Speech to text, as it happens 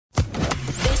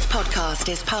podcast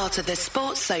is part of the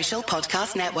Sports Social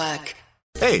Podcast Network.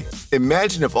 Hey,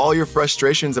 imagine if all your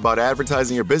frustrations about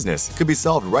advertising your business could be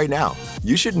solved right now.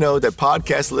 You should know that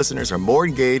podcast listeners are more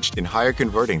engaged and higher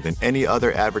converting than any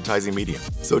other advertising medium.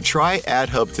 So try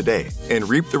AdHub today and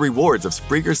reap the rewards of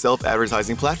Spreaker's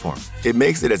self-advertising platform. It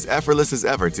makes it as effortless as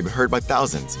ever to be heard by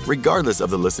thousands, regardless of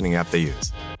the listening app they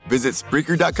use. Visit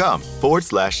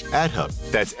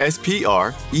Spreaker.com/AdHub. That's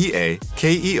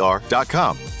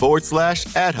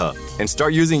SPREAKER.com/AdHub and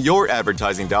start using your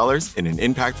advertising dollars in an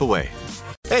impactful way.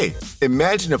 Hey,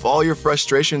 imagine if all your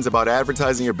frustrations about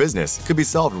advertising your business could be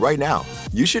solved right now.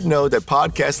 You should know that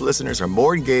podcast listeners are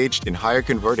more engaged and higher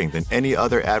converting than any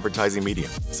other advertising medium.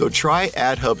 So try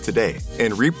AdHub today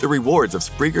and reap the rewards of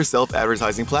Spreaker's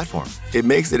self-advertising platform. It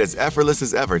makes it as effortless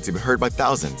as ever to be heard by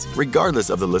thousands, regardless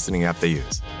of the listening app they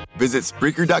use. Visit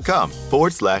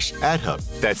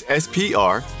Spreaker.com/AdHub. That's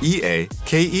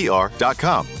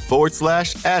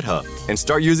SPREAKER.com/AdHub and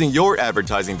start using your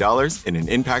advertising dollars in an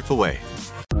impactful way.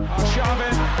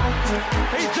 Sharvin,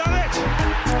 he's done it!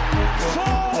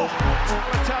 4!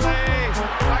 Balotelli,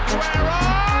 Aguero!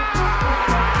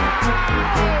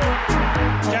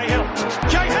 Cahill!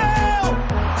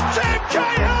 Tim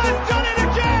Cahill has done it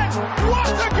again!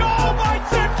 What a goal by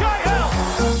Tim Cahill!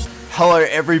 Hello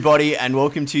everybody and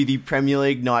welcome to the Premier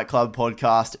League Nightclub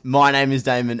podcast. My name is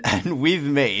Damon and with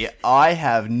me I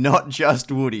have not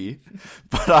just Woody,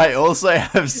 but I also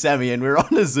have Sammy, and we're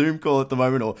on a Zoom call at the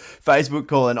moment, or Facebook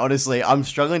call, and honestly I'm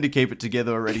struggling to keep it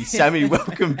together already. Sammy,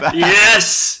 welcome back.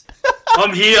 Yes!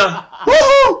 I'm here.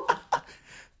 Woo!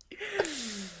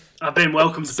 I've been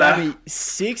welcomed Sammy, back.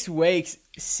 6 week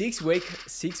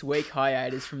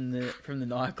hiatus from the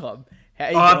nightclub. How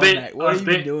you doing, mate? What have you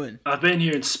been doing? I've been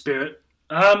here in spirit.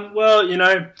 Well, you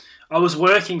know, I was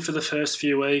working for the first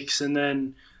few weeks and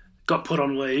then got put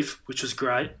on leave, which was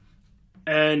great.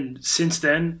 And since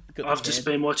then, I've just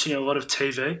been watching a lot of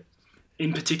TV,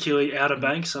 in particularly Outer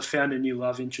Banks. I found a new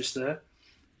love interest there,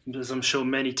 as I'm sure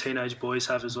many teenage boys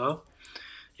have as well,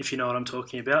 if you know what I'm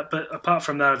talking about. But apart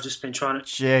from that, I've just been trying to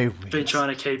keep. You're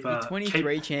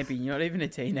 23 champion. You're not even a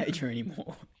teenager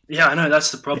anymore. Yeah, I know, that's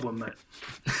the problem, mate.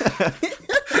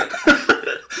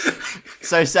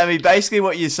 So Sammy, basically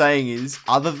what you're saying is,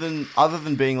 other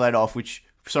than being laid off, which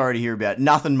sorry to hear about,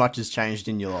 nothing much has changed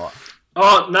in your life.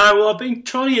 Oh no, well I've been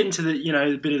trying to get into the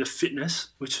a bit of the fitness,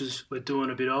 which is we're doing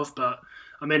a bit of, but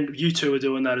I mean you two are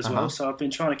doing that as well, so I've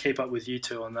been trying to keep up with you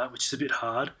two on that, which is a bit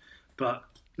hard, but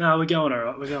no, we're going all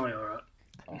right.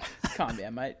 Oh, calm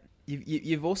down, mate.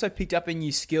 You've also picked up a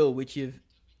new skill, which you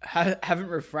haven't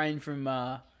refrained from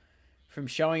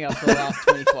showing us for the last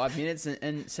 25 minutes.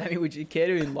 And Sammy, would you care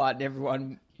to enlighten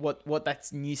everyone what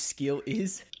that new skill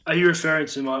is? Are you referring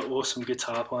to my awesome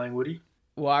guitar playing, Woody?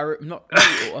 Well,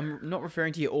 I'm not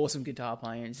referring to your awesome guitar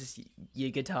playing. It's just your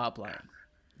guitar playing.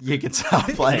 Your guitar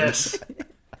playing.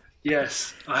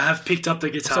 Yes. I have picked up the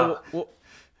guitar. So,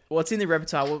 what's in the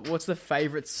repertoire? What's the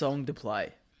favourite song to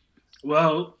play?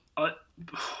 Well,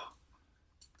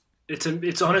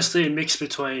 it's honestly a mix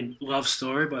between Love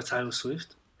Story by Taylor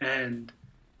Swift and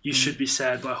You Should Be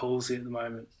Sad by Halsey at the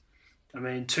moment. I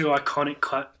mean, two iconic...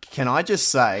 Can I just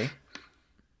say,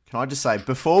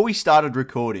 before we started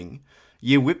recording,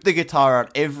 you whipped the guitar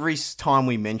out every time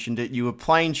we mentioned it. You were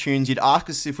playing tunes. You'd ask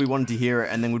us if we wanted to hear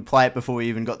it and then we'd play it before we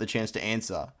even got the chance to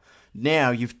answer.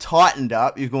 Now you've tightened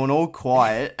up, you've gone all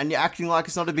quiet, and you're acting like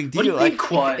it's not a big deal. What do you mean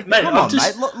quiet? Mate, come on,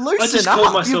 mate. Loosen I just up.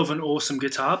 called myself an awesome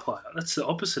guitar player. That's the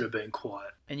opposite of being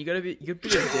quiet. And you got a bit of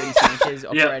Dirty Sanchez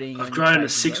operating. Yeah, I've grown in a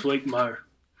 6-week mo.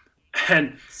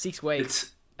 And 6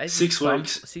 weeks. 6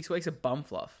 weeks. 6 weeks of bum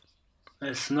fluff.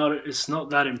 It's not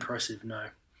that impressive, no.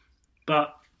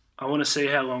 But I want to see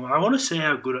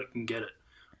how good I can get it.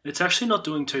 It's actually not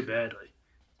doing too badly.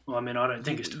 Well, I mean, I don't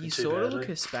think it's doing too badly. You sort of look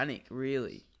Hispanic,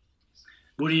 really.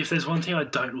 Woody, if there's one thing I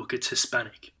don't look, it's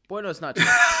Hispanic. Boy, no, it's not.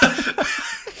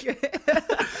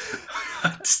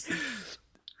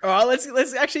 All right,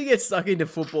 let's actually get stuck into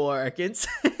football, I reckon.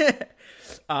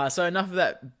 So enough of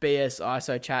that BS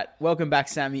ISO chat. Welcome back,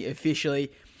 Sammy,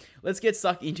 officially. Let's get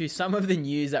stuck into some of the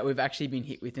news that we've actually been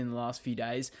hit with in the last few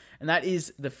days, and that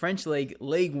is the French League,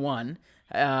 Ligue 1,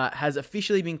 has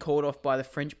officially been called off by the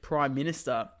French Prime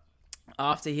Minister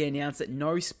after he announced that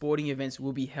no sporting events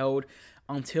will be held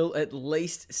until at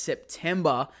least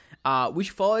September,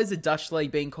 which follows the Dutch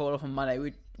League being called off on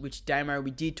Monday, which Damo, we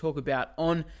did talk about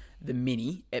on the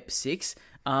mini, Ep 6.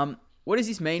 What does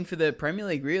this mean for the Premier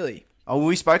League, really? Oh,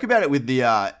 we spoke about it with the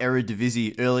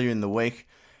Eredivisie earlier in the week.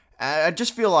 I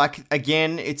just feel like,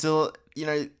 again, it's the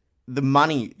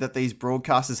money that these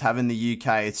broadcasters have in the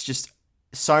UK, it's just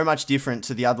so much different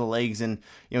to the other leagues, and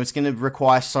it's going to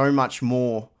require so much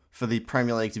more for the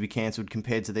Premier League to be cancelled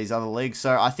compared to these other leagues.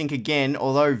 So I think, again,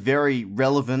 although very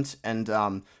relevant and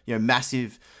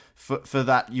massive for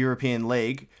that European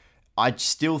league, I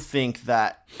still think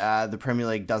that the Premier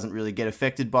League doesn't really get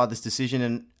affected by this decision.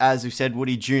 And as we said,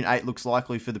 Woody, June 8 looks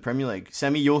likely for the Premier League.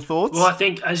 Sammy, your thoughts? Well, I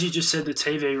think, as you just said, the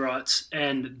TV rights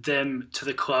and them to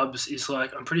the clubs is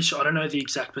like, I'm pretty sure, I don't know the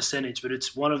exact percentage, but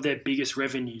it's one of their biggest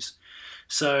revenues.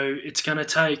 So it's going to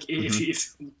take,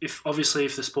 if obviously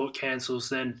if the sport cancels,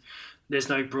 then there's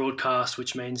no broadcast,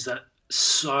 which means that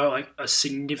a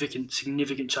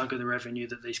significant chunk of the revenue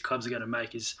that these clubs are going to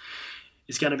make is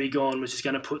going to be gone, which is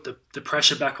going to put the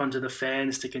pressure back onto the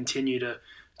fans to continue to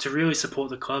really support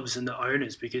the clubs and the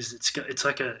owners, because it's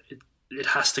like it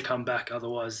has to come back.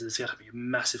 Otherwise, there's got to be a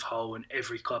massive hole in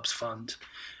every club's fund,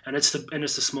 and it's the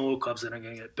small clubs that are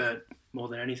going to get burnt more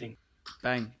than anything.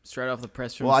 Bang! Straight off the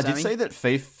press from Well, Sammy. I did say that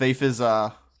FIFA's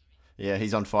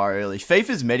he's on fire early.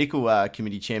 FIFA's medical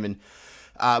committee chairman,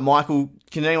 Michael.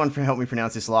 Can anyone help me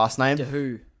pronounce this last name?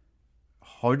 Who?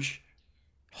 Hodge.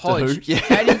 Hodge. Yeah.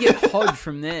 How do you get Hodge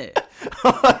from there?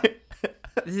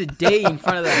 There's a D in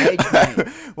front of the H, mate.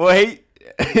 Well,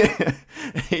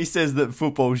 he says that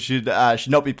football should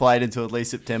not be played until at least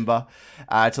September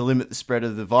to limit the spread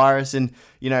of the virus. And,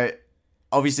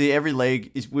 obviously every league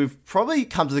we've probably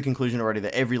come to the conclusion already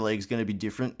that every league is going to be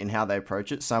different in how they approach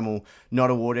it. Some will not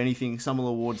award anything, some will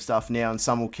award stuff now, and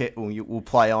some will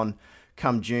play on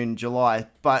come June, July.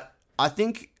 But I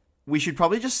think we should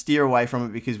probably just steer away from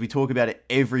it, because we talk about it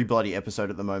every bloody episode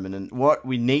at the moment. And what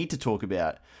we need to talk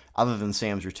about, other than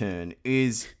Sam's return,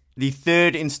 is the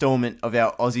third installment of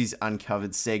our Aussies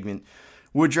Uncovered segment.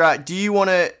 Woodra, do you want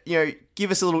to,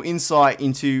 give us a little insight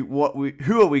into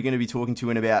who are we going to be talking to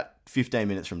in about 15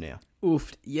 minutes from now?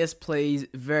 Oof. Yes, please.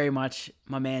 Very much,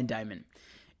 my man Damon.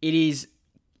 It is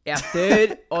our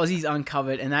third Aussies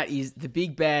Uncovered, and that is the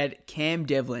big bad Cam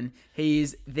Devlin. He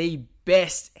is the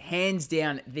best, hands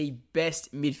down, the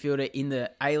best midfielder in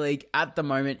the A-League at the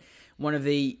moment. One of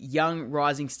the young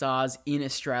rising stars in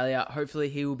Australia. Hopefully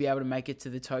he will be able to make it to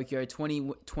the Tokyo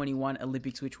 2021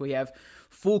 Olympics, which we have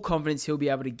full confidence he'll be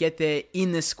able to get there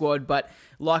in the squad. But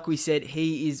like we said,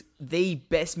 he is the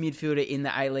best midfielder in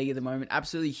the A-League at the moment.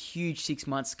 Absolutely huge 6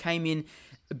 months. Came in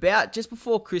about just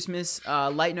before Christmas,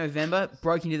 late November,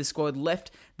 broke into the squad,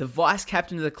 left the vice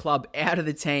captain of the club out of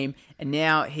the team, and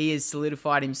now he has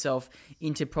solidified himself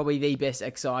into probably the best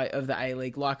XI of the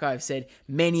A-League. Like I've said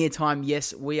many a time,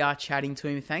 yes, we are chatting to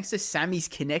him thanks to Sammy's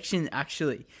connection,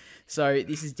 actually. So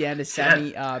this is down to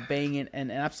Sammy being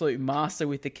an absolute master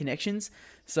with the connections.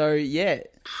 So yeah,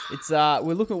 it's we're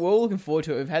all looking forward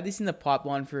to it. We've had this in the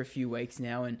pipeline for a few weeks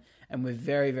now, and we're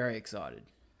very, very excited.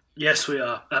 Yes, we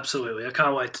are. Absolutely. I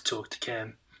can't wait to talk to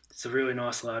Cam. It's a really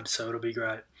nice lad, so it'll be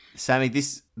great. Sammy,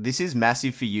 this is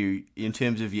massive for you in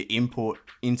terms of your input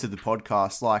into the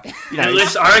podcast. Like, I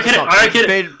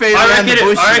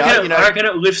reckon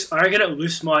it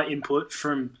lifts my input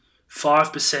from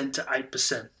 5% to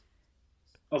 8%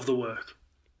 of the work.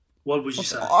 What would you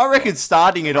say? I reckon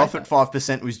starting it off at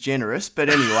 5% was generous, but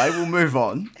anyway, we'll move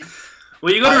on.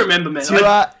 Well, you got to remember, man.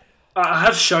 I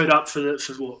have showed up for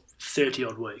 30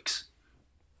 odd weeks.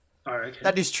 I reckon.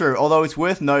 That is true. Although it's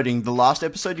worth noting, the last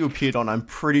episode you appeared on, I'm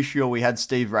pretty sure we had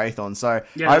Steve Wraith on. So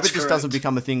yeah, I hope it just doesn't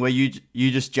become a thing where you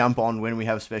just jump on when we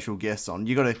have special guests on.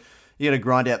 You got to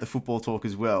grind out the football talk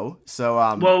as well. So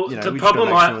the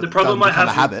problem I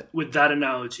have with that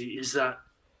analogy is that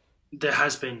there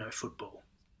has been no football.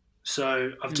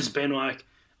 So I've just been like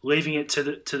leaving it to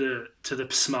the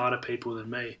smarter people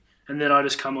than me, and then I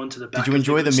just come on to the back. Did you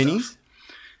enjoy the minis? Stuff.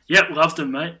 Yep, loved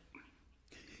them, mate.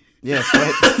 Yeah,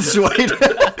 sweet.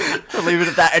 I'll leave it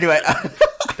at that. Anyway,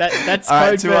 that's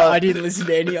code for I didn't listen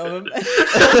to any of them.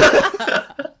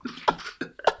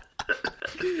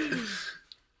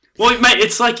 Well, mate,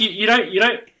 it's like you don't.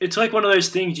 It's like one of those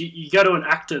things. You go to an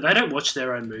actor; they don't watch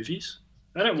their own movies.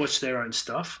 They don't watch their own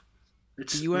stuff.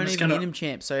 You weren't even in them,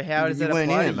 champ. So how does that apply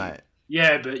to you? Mate?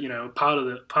 Yeah, but part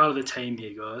of the team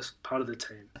here, guys. Part of the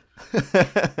team.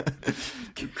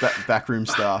 Backroom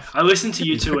staff. I listen to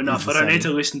you two enough. I don't need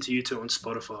to listen to you two on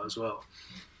Spotify as well.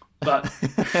 But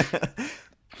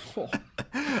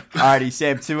alrighty,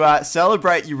 Sam. To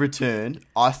celebrate your return,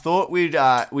 I thought we'd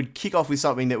kick off with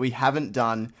something that we haven't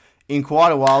done in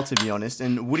quite a while, to be honest.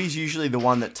 And Woody's usually the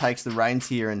one that takes the reins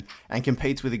here and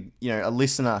competes with a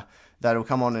listener that'll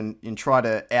come on and try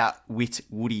to outwit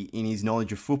Woody in his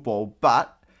knowledge of football.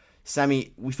 But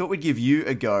Sammy, we thought we'd give you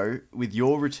a go with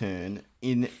your return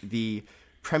in the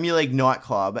Premier League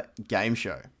Nightclub game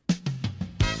show.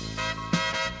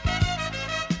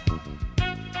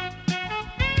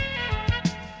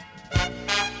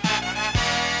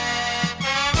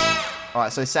 All All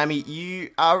right, so Sammy,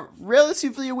 you are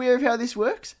relatively aware of how this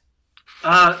works?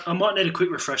 I might need a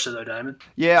quick refresher though, Damon.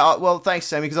 Yeah, well, thanks,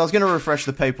 Sammy, because I was going to refresh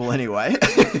the people anyway.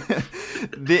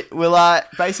 We'll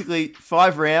basically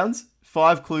 5 rounds,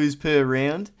 5 clues per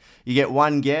round. You get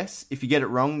 1 guess. If you get it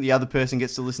wrong, the other person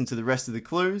gets to listen to the rest of the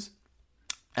clues.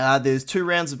 There's 2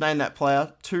 rounds of Name That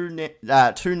Player, 2 Name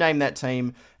That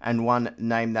Team, and 1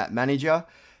 Name That Manager.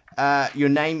 Your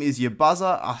name is your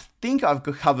buzzer. I think I've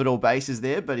covered all bases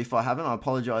there, but if I haven't, I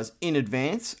apologise in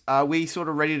advance. Are we sort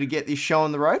of ready to get this show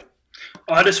on the road?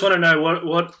 I just want to know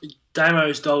what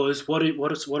Damo's dollars. What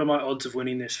are my odds of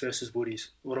winning this versus Woody's?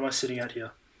 What am I sitting at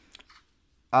here?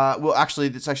 Well, actually,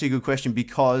 that's actually a good question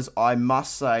because I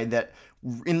must say that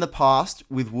in the past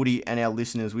with Woody and our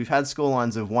listeners, we've had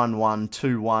scorelines of 1-1,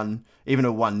 2-1, even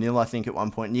a 1-0, I think, at one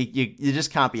point. And you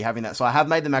just can't be having that. So I have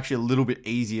made them actually a little bit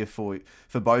easier for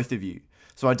both of you.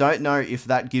 So I don't know if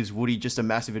that gives Woody just a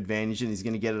massive advantage and he's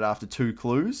going to get it after 2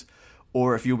 clues,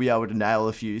 or if you'll be able to nail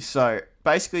a few. So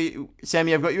basically,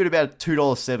 Sammy, I've got you at about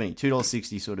 $2.70,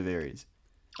 $2.60 sort of areas.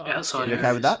 Outside You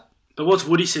okay with that? But what's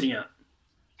Woody sitting at?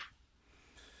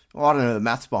 Well, I don't know the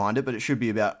maths behind it, but it should be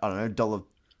about, I don't know,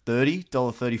 $1.30,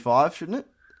 $1.35, shouldn't it?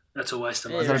 That's a waste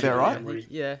of money. Is that about right? Woody.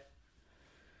 Yeah.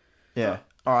 Yeah.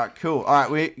 All right, cool. All right,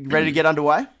 we ready to get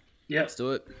underway? Yeah. Let's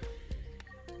do it.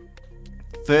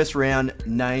 First round,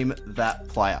 name that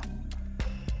player.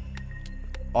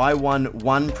 I won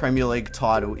 1 Premier League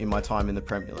title in my time in the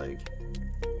Premier League.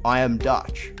 I am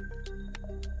Dutch.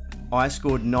 I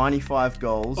scored 95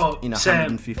 goals in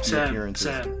 150 appearances.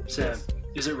 Sam. Yes.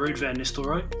 Is it Ruud van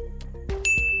Nistelrooy?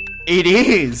 It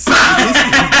is.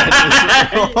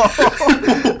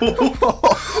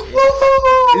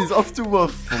 He's off to a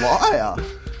flyer.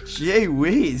 Gee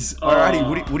whiz.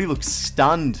 Alrighty, Woody looks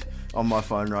stunned on my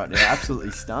phone right now.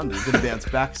 Absolutely stunned. He's going to bounce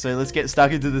back. So let's get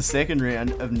stuck into the second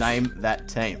round of Name That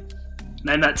Team.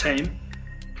 Name that team.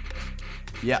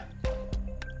 Yeah.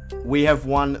 We have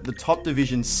won the top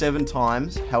division 7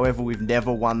 times. However, we've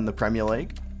never won the Premier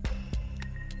League.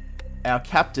 Our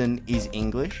captain is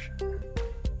English.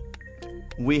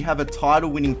 We have a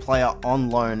title-winning player on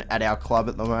loan at our club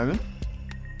at the moment.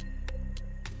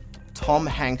 Tom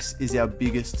Hanks is our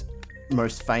biggest,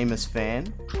 most famous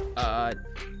fan.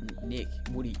 Nick,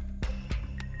 Woody.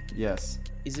 Yes.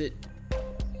 Is it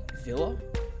Villa?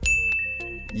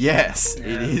 Yes, it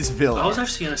is Villa. I was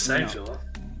actually going to say Villa.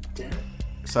 Damn.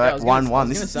 So Yeah, I was gonna- 1-1. I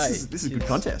was This gonna is say, a good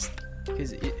contest.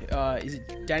 Because is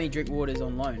it Danny Drinkwater's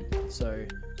on loan? So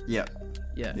Yep.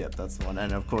 yeah. Yep, that's the one.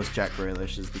 And of course, Jack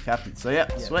Grealish is the captain. So yeah,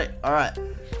 sweet. All right.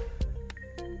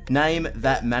 Name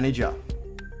that manager.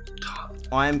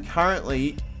 I am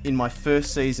currently in my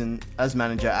first season as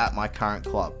manager at my current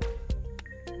club.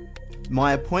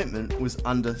 My appointment was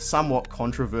under somewhat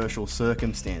controversial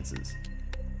circumstances.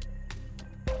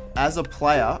 As a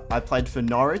player, I played for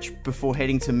Norwich before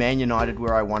heading to Man United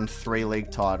where I won 3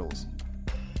 league titles.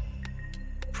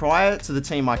 Prior to the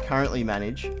team I currently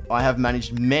manage, I have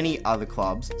managed many other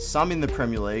clubs, some in the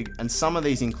Premier League, and some of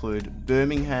these include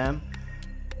Birmingham,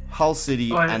 Hull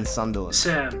City, and Sunderland.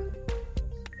 Sam.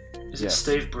 Is it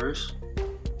Steve Bruce?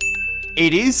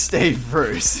 It is Steve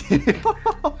Bruce.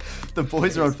 The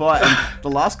boys are on fire. And the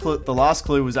last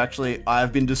clue was actually, I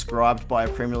have been described by a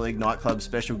Premier League nightclub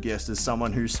special guest as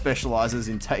someone who specialises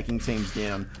in taking teams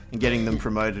down and getting them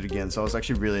promoted again. So I was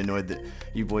actually really annoyed that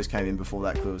you boys came in before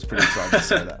that clue. I was pretty excited to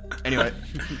say that. Anyway,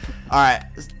 all right,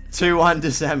 2-1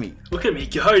 to Sammy. Look at me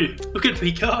go. Look at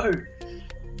me go.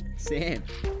 Sam.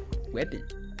 Weapon.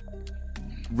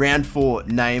 Round 4,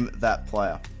 name that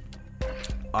player.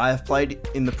 I have played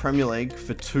in the Premier League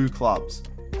for 2 clubs.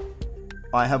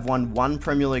 I have won 1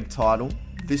 Premier League title.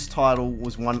 This title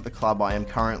was won at the club I am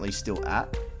currently still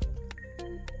at.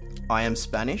 I am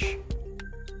Spanish.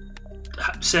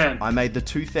 Sam. I made the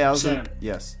 2000... Sam.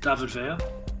 Yes. David Villa.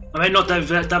 I mean, not David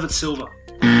Villa, David Silva.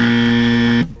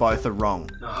 Both are wrong.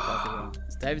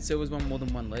 David Silva's won more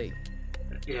than 1 league.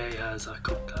 Yeah, he has. I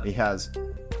cooked that. He has.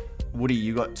 Woody,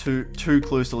 you got two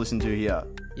clues to listen to here.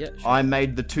 Yeah, sure. I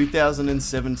made the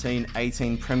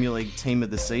 2017-18 Premier League Team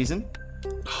of the Season.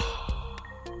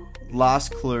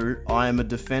 Last clue, I am a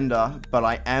defender, but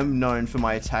I am known for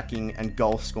my attacking and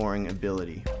goal-scoring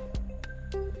ability.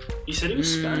 You said he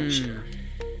was Spanish. Yeah.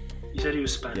 You said he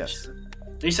was Spanish. Yes.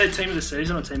 Did you say Team of the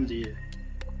Season or Team of the Year?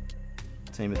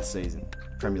 Team of the Season.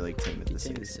 Premier League Team of the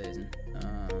Team Season. of the season.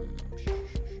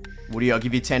 Woody, I'll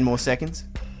give you 10 more seconds.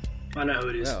 I know who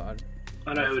it is. Well,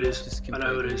 I know who it is. Just I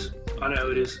know who it is. I know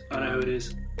who it is. I know who it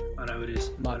is. I know who it is.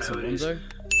 I know Marcos who it is. Alonso.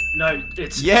 No,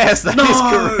 it's... Yes, that is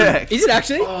correct. Is it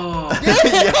actually? Oh.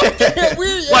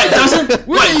 Wait,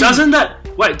 doesn't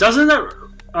that...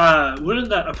 Wouldn't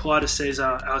that apply to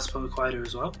Cesar Azpilicueta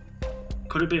as well?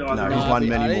 Could it be either? No, he's won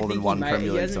many I don't more than think one he Premier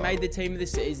League He hasn't title. made the team of the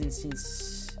season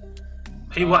since...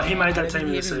 He made that team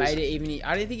of the season. I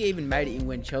don't think he even made it in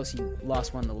when Chelsea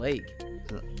last won the league.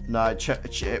 No,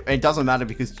 it doesn't matter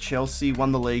because Chelsea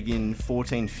won the league in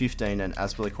 14-15 and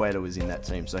Azpilicueta was in that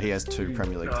team, so he has 2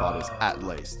 Premier League titles at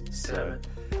least.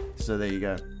 So there you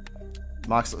go.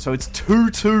 Mark's, so it's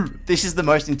 2-2. This is the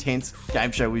most intense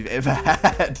game show we've ever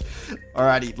had.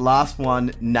 Alrighty, last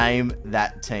one. Name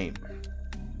that team.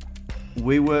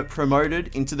 We were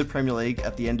promoted into the Premier League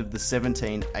at the end of the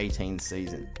 17-18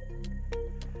 season.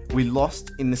 We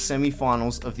lost in the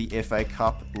semi-finals of the FA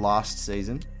Cup last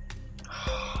season.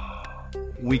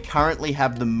 We currently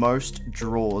have the most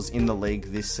draws in the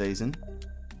league this season.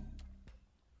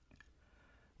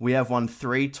 We have won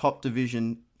 3 top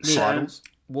division titles.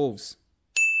 Wolves.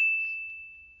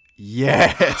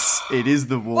 Yes, it is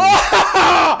the Wolves.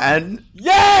 And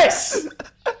Yes!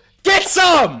 Get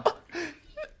some!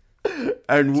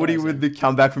 and Woody with the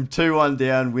comeback from 2-1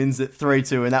 down wins it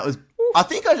 3-2, and that was. I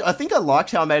think I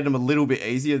liked how I made them a little bit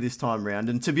easier this time round.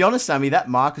 And to be honest, Sammy, that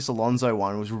Marcus Alonso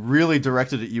one was really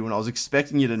directed at you, and I was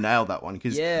expecting you to nail that one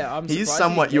because he's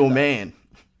somewhat your man.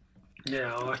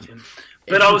 Yeah, I like him.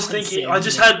 But I was thinking, I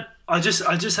just had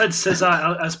Cesar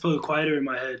Azpilicueta in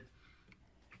my head.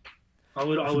 I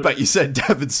would. But you said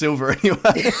David Silva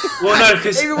anyway. Well, no,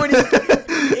 because Even when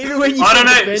you I don't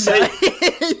know. defender.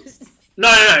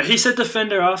 No. He said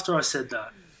defender after I said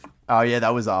that. Oh yeah,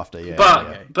 that was after. Yeah,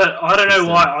 But I don't know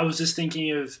why. I was just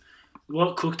thinking of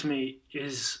what cooked me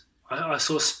is I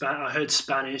heard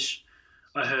Spanish.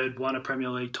 I heard won a Premier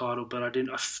League title, but I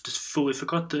just fully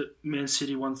forgot that Man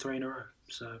City won 3 in a row.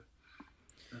 So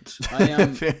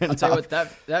I'll tell you what,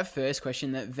 that first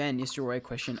question, that Van Nistelrooy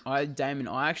question, Damon,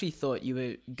 I actually thought you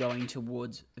were going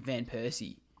towards Van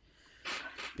Persie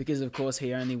because of course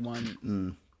he only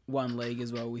won one league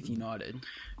as well with United.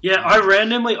 Yeah, I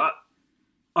randomly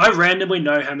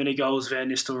know how many goals Van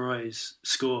Nistelrooy's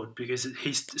scored because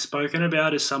he's spoken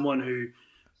about as someone who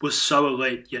was so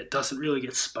elite yet doesn't really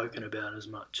get spoken about as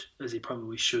much as he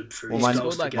probably should for his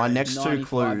goals. My next 2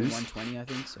 clues. 120, I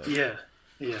think so. Yeah.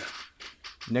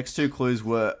 Next 2 clues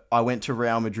were I went to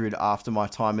Real Madrid after my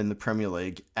time in the Premier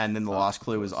League, and then the last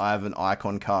clue was I have an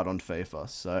icon card on FIFA.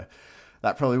 So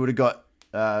that probably would have got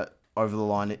over the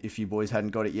line if you boys hadn't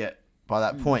got it yet by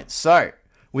that point. So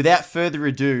without further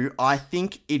ado, I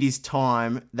think it is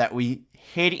time that we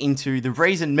head into the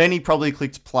reason many probably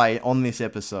clicked play on this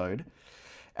episode,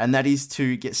 and that is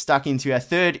to get stuck into our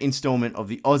 3rd installment of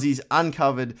the Aussies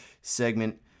Uncovered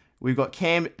segment. We've got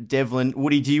Cam Devlin.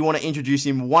 Woody, do you want to introduce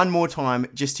him one more time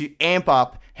just to amp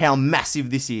up how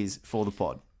massive this is for the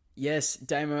pod? Yes,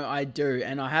 Damo, I do.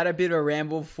 And I had a bit of a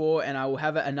ramble before, and I will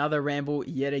have another ramble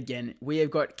yet again. We have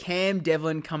got Cam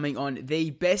Devlin coming on, the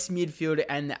best midfielder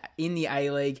in the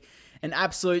A-League, an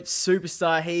absolute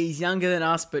superstar. He's younger than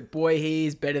us, but boy, he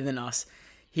is better than us.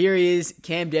 Here he is,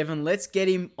 Cam Devlin. Let's get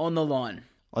him on the line.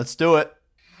 Let's do it.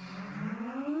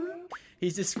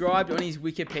 He's described on his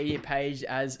Wikipedia page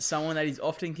as someone that is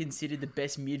often considered the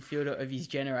best midfielder of his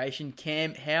generation.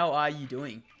 Cam, how are you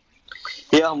doing?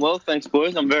 Yeah, I'm well, thanks,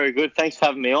 boys. I'm very good. Thanks for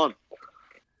having me on.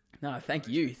 No, thank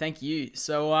you.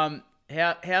 So,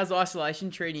 how's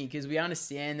isolation treating you? Because we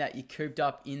understand that you're cooped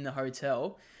up in the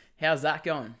hotel. How's that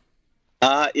going?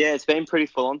 Yeah, it's been pretty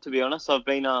full on, to be honest. I've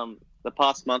been the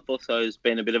past month or so has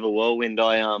been a bit of a whirlwind.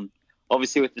 I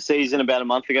obviously with the season about a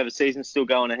month ago, the season's still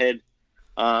going ahead.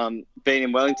 Being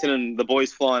in Wellington and the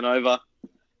boys flying over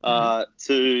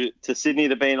to Sydney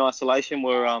to be in isolation,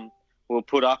 we're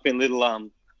put up in little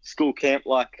school camp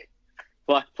like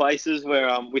places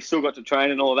where we still got to train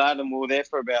and all that, and we were there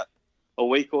for about a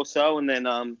week or so, and then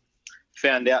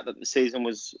found out that the season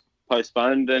was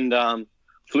postponed and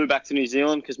flew back to New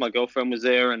Zealand because my girlfriend was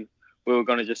there and we were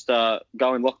going to just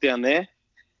go in lockdown there.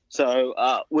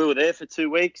 So we were there for 2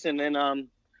 weeks, and then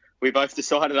we both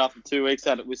decided after 2 weeks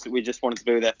that we just wanted to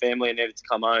be with our family and needed to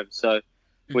come home. So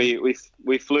we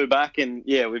flew back, and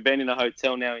yeah, we've been in a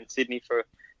hotel now in Sydney for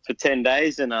 10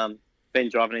 days and been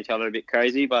driving each other a bit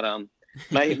crazy, but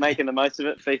making the most of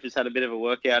it. FIFA's had a bit of a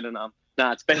workout, and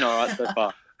it's been all right so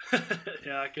far.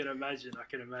 Yeah, I can imagine.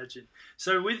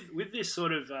 So with this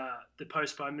sort of the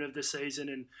postponement of the season,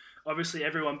 and obviously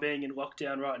everyone being in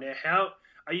lockdown right now, how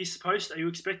are you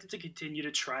expected to continue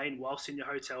to train whilst in your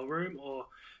hotel room, or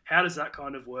how does that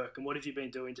kind of work, and what have you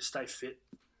been doing to stay fit?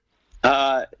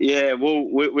 Yeah, well,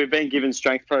 we've been given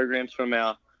strength programs from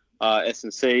our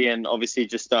S&C, and obviously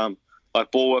just like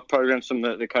ball work programs from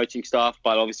the coaching staff.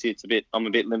 But obviously, I'm a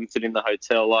bit limited in the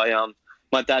hotel.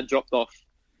 My dad dropped off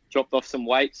some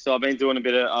weights, so I've been doing a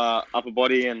bit of upper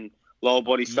body and lower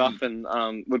body stuff, and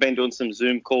we've been doing some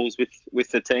Zoom calls with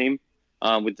the team,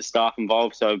 with the staff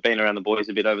involved. So I've been around the boys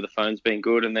a bit over the phone's been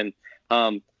good, and then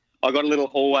I got a little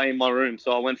hallway in my room,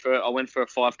 so I went for a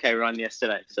 5K run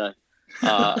yesterday. So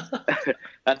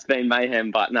that's been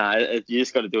mayhem, but you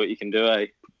just got to do what you can do, eh?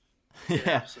 Yeah,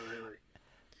 absolutely.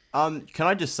 Can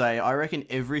I just say, I reckon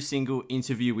every single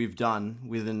interview we've done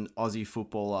with an Aussie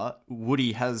footballer,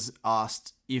 Woody has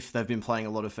asked if they've been playing a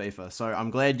lot of FIFA. So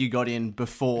I'm glad you got in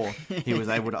before he was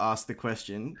able to ask the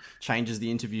question. Changes the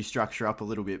interview structure up a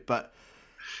little bit. But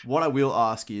what I will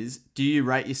ask is, do you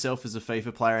rate yourself as a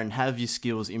FIFA player, and have your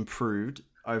skills improved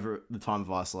over the time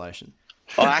of isolation?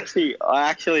 I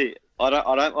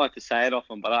don't like to say it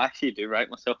often, but I actually do rate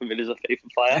myself a bit as a FIFA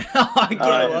player.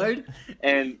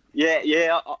 And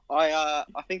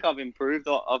I think I've improved.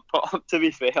 To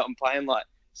be fair, I'm playing like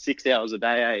 6 hours a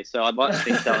day, eh? So I'd like to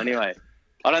think so anyway.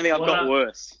 I don't think I've got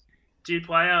worse. Do you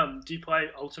play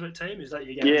Ultimate Team? Is that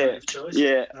your game of choice?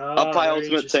 Yeah. I play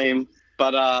Ultimate Team,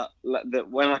 but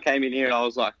when I came in here, I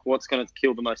was like, what's going to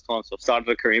kill the most time? So I started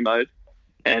a career mode.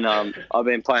 And I've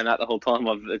been playing that the whole time.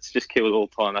 It's just killed all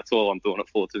the time. That's all I'm doing it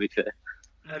for, to be fair.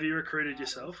 Have you recruited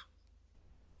yourself?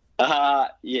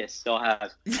 Yes, I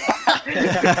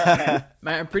have.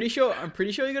 Mate, I'm pretty sure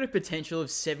you got a potential of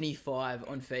 75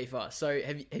 on FIFA. So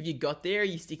have you got there? Are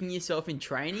you sticking yourself in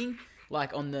training,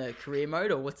 like on the career mode,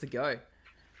 or what's the go?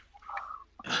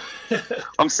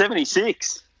 I'm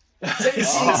 76. Yeah,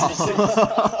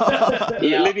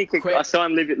 I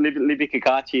signed Libby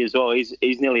Kakachi as well.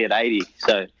 He's nearly at 80.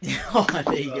 So.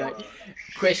 There you go.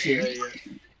 Question: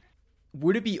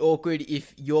 would it be awkward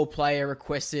if your player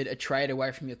requested a trade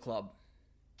away from your club?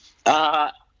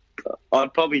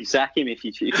 I'd probably sack him if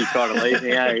you try to leave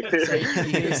me.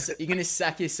 So you're gonna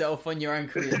sack yourself on your own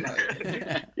career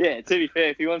mode. Yeah, to be fair,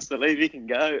 if he wants to leave, he can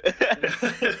go.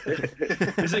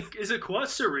 Is it quite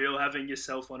surreal having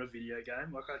yourself on a video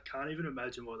game? Like, I can't even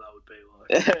imagine what that would be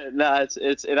like. No,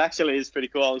 it actually is pretty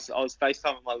cool. I was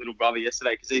FaceTiming my little brother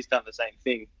yesterday because he's done the same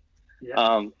thing.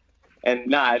 Yeah.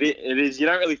 It is. You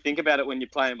don't really think about it when you're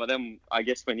playing, but then I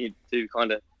guess when you do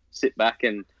kind of sit back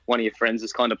and one of your friends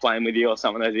is kind of playing with you or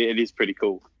something, it is pretty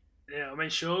cool. Yeah, I mean,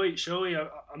 surely,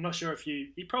 I'm not sure if you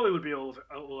probably would be all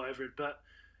over it, but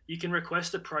you can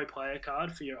request a pro player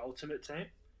card for your Ultimate Team.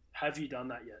 Have you done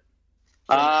that yet?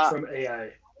 From EA.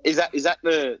 Is that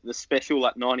the special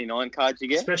like 99 cards you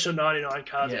get? Special 99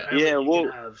 cards. Yeah. Well,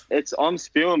 I'm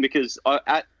spewing because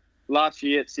last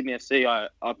year at Sydney FC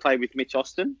I played with Mitch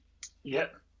Austin. Yeah.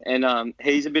 And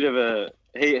he's a bit of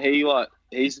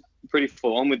he's pretty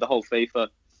full on with the whole FIFA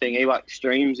thing. He like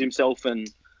streams himself and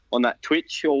on that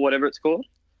Twitch or whatever it's called.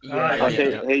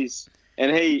 His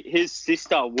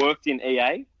sister worked in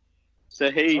EA, so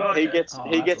he gets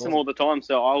them all the time.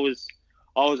 So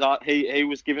he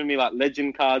was giving me like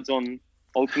legend cards on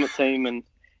Ultimate Team, and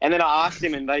then I asked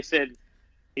him, and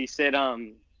he said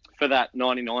for that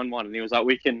 99 one, and he was like,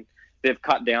 they've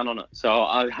cut down on it, so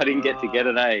I didn't get to get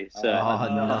it, eh? So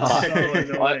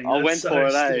I went for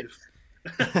it, eh?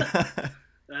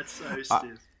 That's so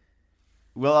stiff.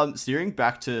 Well, I'm steering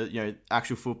back to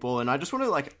actual football, and I just want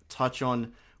to touch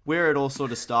on where it all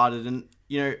sort of started. And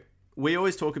we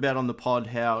always talk about on the pod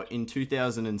how in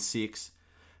 2006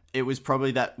 it was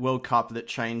probably that World Cup that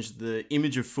changed the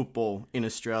image of football in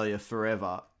Australia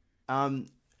forever.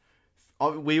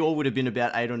 We all would have been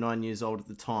about 8 or 9 years old at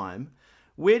the time.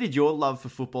 Where did your love for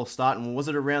football start, and was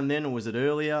it around then, or was it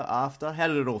earlier, after? How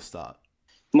did it all start?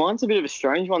 Mine's a bit of a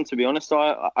strange one, to be honest.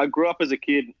 I grew up as a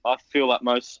kid. I feel like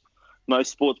most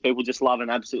sports people just loving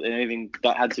absolutely anything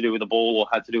that had to do with the ball or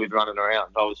had to do with running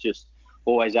around. I was just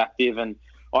always active, and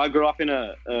I grew up in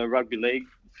a rugby league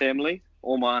family.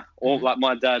 My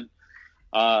dad,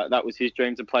 that was his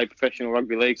dream to play professional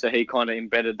rugby league, so he kind of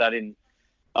embedded that in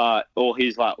all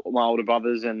his my older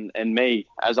brothers and me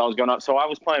as I was growing up. So I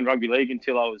was playing rugby league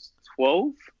until I was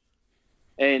 12.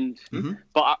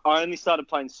 But I only started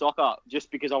playing soccer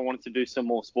just because I wanted to do some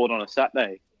more sport on a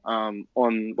Saturday.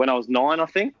 When I was 9, I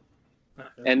think.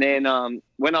 And then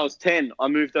when I was 10, I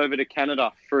moved over to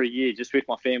Canada for a year just with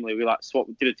my family. We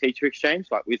did a teacher exchange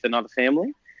with another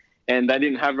family, and they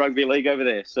didn't have rugby league over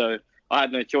there, so I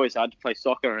had no choice. I had to play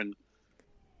soccer, and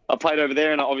I played over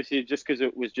there. And obviously, just because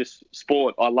it was just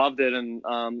sport, I loved it, and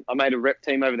I made a rep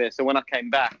team over there. So when I came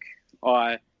back,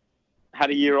 I had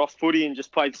a year off footy and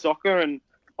just played soccer, and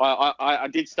I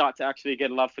did start to actually get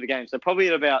a love for the game. So probably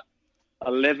at about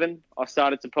 11, I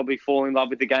started to probably fall in love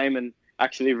with the game and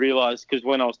actually realised, because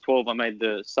when I was 12, I made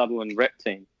the Sutherland rep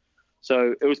team.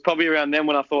 So it was probably around then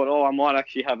when I thought, I might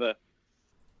actually have a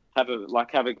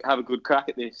good crack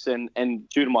at this. And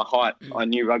due to my height, I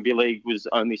knew rugby league was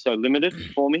only so limited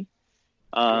for me.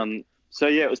 So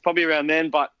yeah, it was probably around then.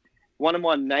 But one of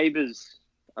my neighbours,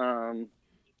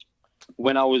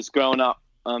 when I was growing up,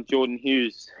 Jordan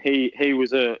Hughes, he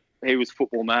was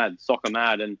football mad, soccer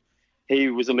mad, and he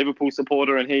was a Liverpool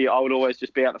supporter. And I would always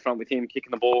just be out the front with him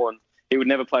kicking the ball, and he would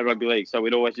never play rugby league, so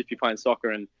we'd always just be playing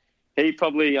soccer. And he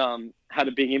probably had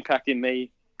a big impact in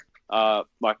me,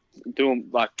 doing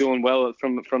well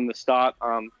from the start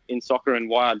in soccer, and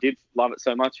why I did love it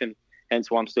so much, and hence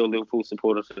why I'm still a Liverpool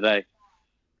supporter today.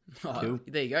 Oh, Cool.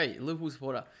 There you go, Liverpool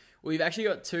supporter. Well, we've actually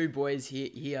got two boys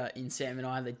here in Sam and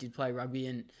I that did play rugby,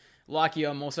 and like you,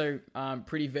 I'm also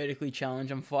pretty vertically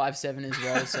challenged. I'm 5'7" as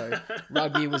well, so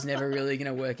rugby was never really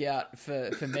going to work out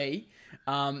for me.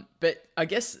 But I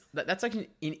guess that's like an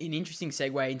interesting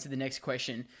segue into the next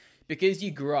question, because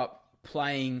you grew up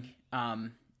playing,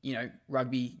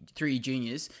 rugby through your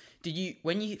juniors. Did you,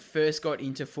 when you first got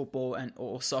into football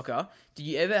or soccer, did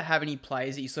you ever have any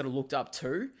players that you sort of looked up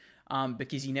to?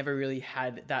 Because you never really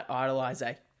had that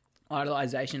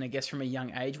idolization, I guess, from a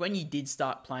young age. When you did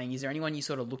start playing, is there anyone you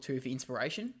sort of look to for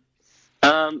inspiration?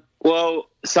 Well,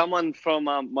 someone from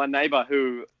my neighbour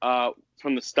who,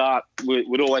 from the start,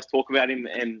 would always talk about him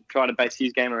and try to base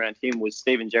his game around him was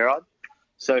Steven Gerrard.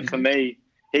 So for me,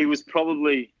 he was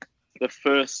probably the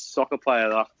first soccer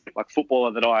player,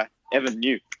 footballer that I ever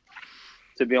knew,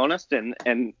 to be honest.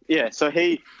 And yeah, so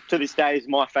he, to this day, is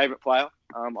my favourite player.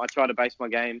 I try to base my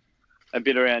game a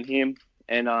bit around him.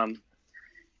 And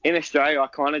in Australia, I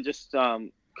kind of just,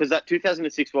 because that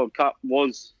 2006 World Cup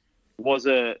was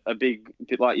a big,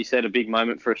 like you said, a big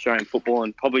moment for Australian football,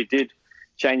 and probably did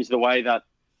change the way that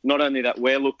not only that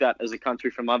we're looked at as a country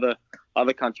from other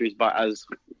countries, but as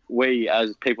we,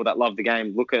 as people that love the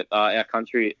game, look at our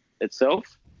country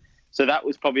itself. So that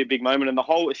was probably a big moment. And the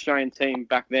whole Australian team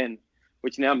back then,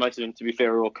 which now most of them, to be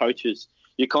fair, are all coaches,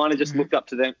 you kind of just looked up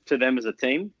to them as a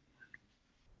team.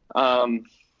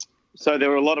 So there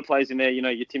were a lot of players in there,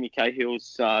 your Timmy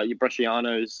Cahills, your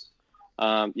Brescianos,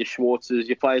 your Schwartzes,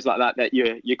 your players like that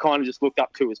you kind of just looked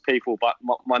up to as people. But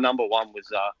my number one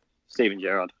was Steven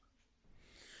Gerrard.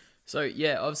 So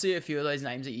yeah, obviously a few of those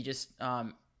names that you just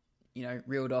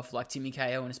reeled off, like Timmy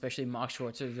Cahill and especially Mark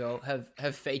Schwarzer as well,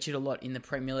 have featured a lot in the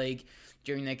Premier League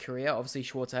during their career. Obviously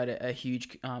Schwarzer had a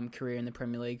huge career in the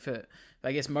Premier League for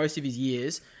I guess most of his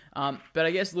years. But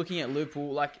I guess looking at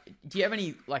Liverpool, do you have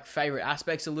any favourite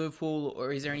aspects of Liverpool,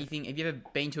 or is there anything? Have you ever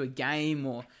been to a game,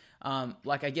 or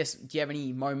I guess, do you have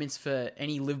any moments for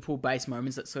any Liverpool-based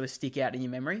moments that sort of stick out in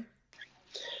your memory?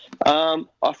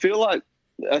 I feel like,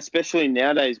 especially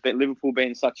nowadays, but Liverpool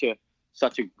being such a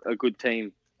good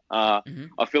team, I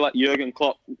feel like Jurgen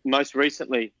Klopp most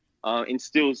recently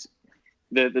instills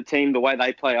the team the way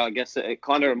they play. I guess it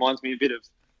kind of reminds me a bit of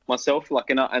myself, like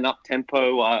an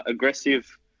up-tempo, aggressive,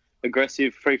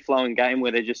 free-flowing game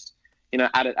where they're just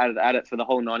at it for the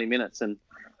whole 90 minutes. And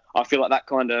I feel like that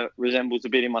kind of resembles a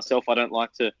bit in myself. I don't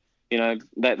like to,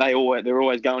 they're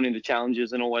always going into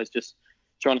challenges and always just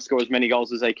trying to score as many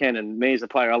goals as they can. And me as a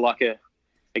player, I like a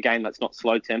game that's not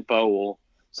slow tempo or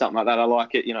something like that. I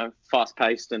like it, fast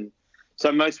paced. And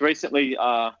so most recently,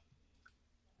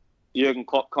 Jurgen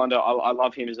Klopp I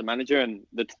love him as a manager, and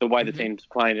the way the team's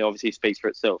playing, it obviously speaks for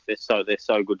itself. They're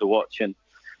so good to watch. And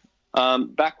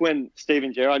back when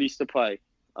Steven Gerrard used to play,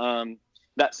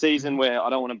 that season where I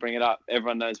don't want to bring it up,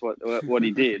 everyone knows what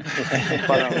he did.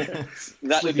 But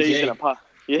that season,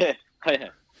 yeah,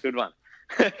 good one.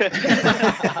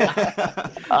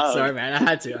 Sorry, man, I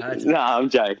had to. No, I'm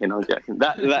joking.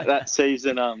 That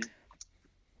season,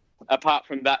 apart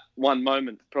from that one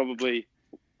moment, probably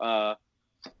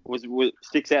was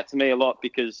sticks out to me a lot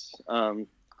because I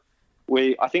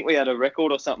think we had a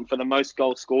record or something for the most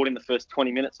goals scored in the first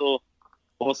 20 minutes or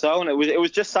so, and it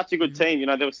was just such a good team.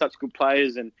 There were such good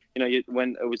players, and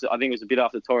when it was, I think it was a bit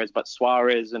after Torres, but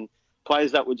Suarez and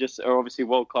players that are obviously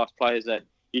world class players that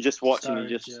you just watch and you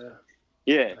just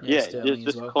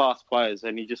just well. Class players,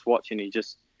 and you just watch and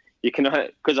you can,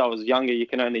 because I was younger, you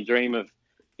can only dream of,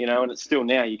 and it's still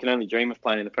now, you can only dream of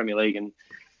playing in the Premier League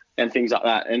and things like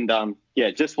that. And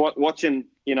just watching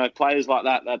players like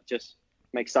that just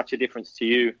makes such a difference to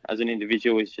you as an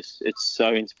individual. It's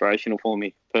so inspirational for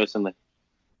me personally.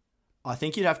 I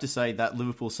think you'd have to say that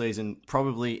Liverpool season,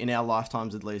 probably in our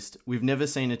lifetimes at least, we've never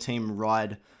seen a team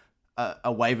ride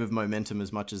a wave of momentum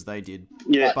as much as they did.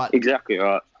 Yeah, but exactly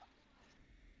right.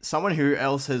 Someone who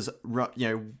else has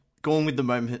gone with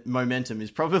the momentum is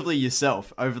probably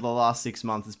yourself over the last 6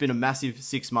 months. It's been a massive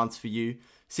 6 months for you.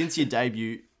 Since your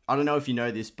debut, I don't know if you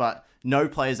know this, but no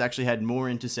player's actually had more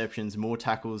interceptions, more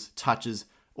tackles, touches,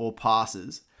 or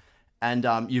passes. And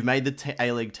you've made the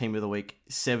A-League Team of the Week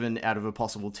 7 out of a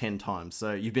possible 10 times.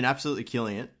 So you've been absolutely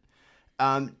killing it.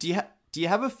 Do you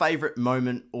have a favourite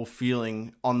moment or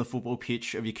feeling on the football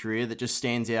pitch of your career that just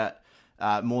stands out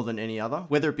more than any other,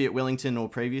 whether it be at Wellington or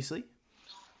previously?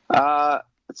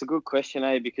 It's a good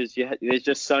question, because there's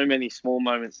just so many small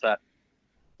moments that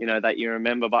you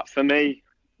remember. But for me,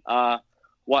 I've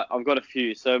got a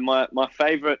few. So my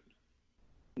favourite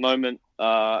moment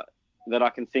that I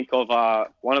can think of,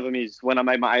 one of them is when I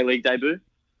made my A-League debut.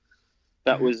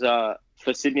 That was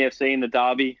for Sydney FC in the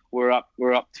derby. We're up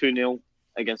 2-0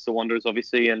 against the Wanderers,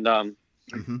 obviously, and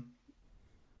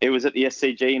it was at the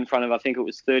SCG in front of, I think it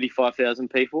was 35,000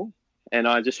 people. And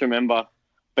I just remember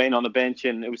being on the bench,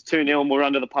 and it was 2-0 and we're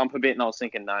under the pump a bit, and I was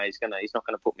thinking, no, he's not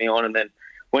gonna put me on. And then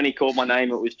when he called my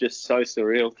name, it was just so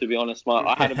surreal, to be honest.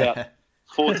 I had about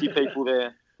 40 people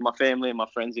there, my family and my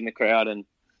friends in the crowd, and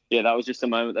yeah, that was just a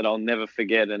moment that I'll never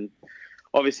forget. And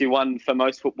obviously, one for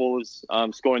most footballers,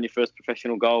 scoring your first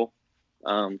professional goal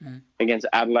against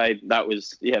Adelaide, that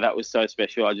was so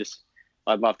special.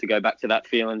 I'd love to go back to that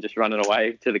feeling, just running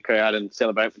away to the crowd and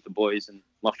celebrate with the boys and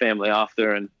my family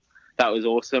after, and that was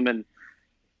awesome. And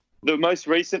the most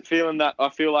recent feeling that I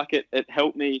feel like it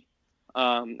helped me,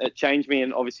 it changed me,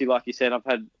 and obviously, like you said, I've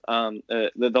had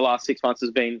the last 6 months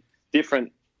has been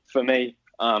different for me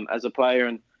as a player,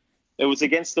 and it was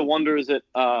against the Wanderers at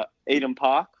Eden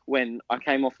Park when I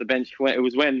came off the bench. It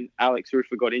was when Alex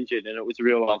Rufer got injured, and it was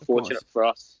real unfortunate for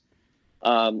us.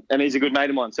 And he's a good mate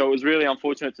of mine, so it was really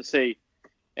unfortunate to see.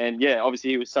 And yeah,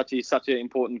 obviously he was such an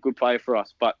important, good player for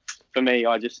us. But for me,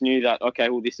 I just knew that, okay,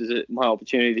 well, this is my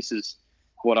opportunity. This is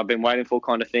what I've been waiting for,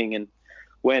 kind of thing. And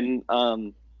when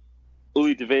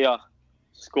Uli De Vere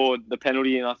scored the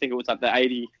penalty, and I think it was at the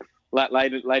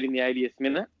late in the 80th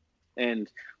minute,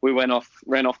 and we ran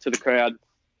off to the crowd.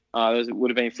 There would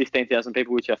have been 15,000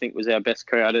 people, which I think was our best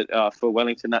crowd for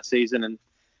Wellington that season, and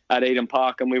at Eden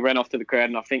Park. And we ran off to the crowd,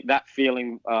 and I think that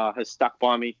feeling has stuck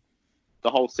by me the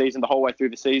whole season, the whole way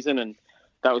through the season. And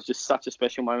that was just such a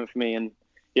special moment for me. And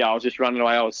yeah, I was just running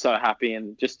away. I was so happy,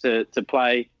 and just to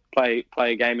play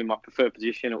a game in my preferred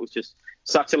position, it was just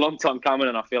such a long time coming.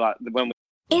 And I feel like when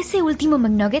Ese último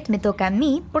McNugget me toca a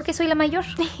mí porque soy la mayor.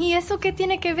 ¿Y eso qué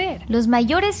tiene que ver? Los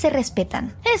mayores se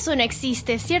respetan. Eso no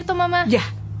existe, ¿cierto, mamá? Ya,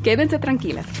 quédense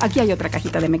tranquilas. Aquí hay otra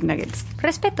cajita de McNuggets.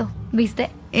 Respeto,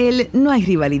 ¿viste? No hay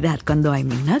rivalidad cuando hay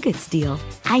McNuggets deal.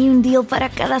 Hay un deal para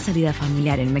cada salida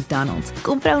familiar en McDonald's.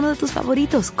 Compra uno de tus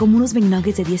favoritos, como unos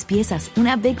McNuggets de 10 piezas,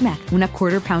 una Big Mac, una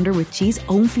Quarter Pounder with Cheese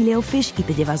o un Filet-O-Fish y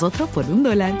te llevas otro por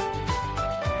 $1.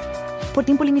 Por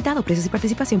tiempo limitado, precios y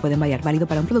participación pueden variar. Válido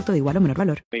para un producto de igual o menor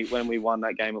valor. When we won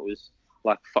that game, it was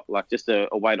like just a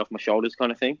weight off my shoulders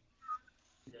kind of thing.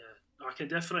 Yeah, I can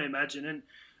definitely imagine.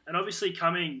 And obviously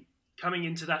coming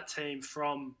into that team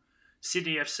from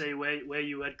Sydney FC, where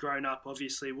you had grown up,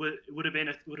 obviously would have been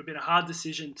a hard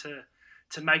decision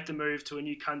to make the move to a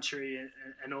new country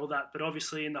and all that. But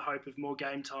obviously in the hope of more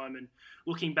game time, and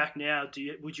looking back now,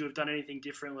 would you have done anything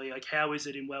differently? Like, how is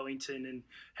it in Wellington, and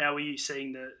how are you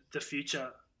seeing the future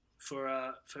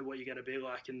for what you're going to be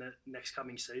like in the next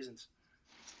coming seasons?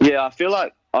 Yeah, I feel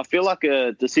like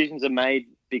decisions are made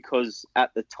because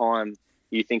at the time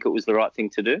you think it was the right thing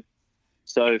to do.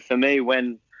 So for me,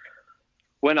 when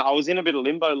I was in a bit of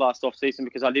limbo last off-season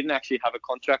because I didn't actually have a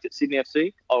contract at Sydney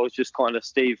FC, I was just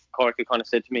Steve Corica kind of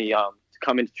said to me to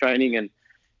come into training and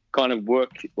kind of work,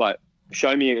 like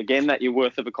show me again that you're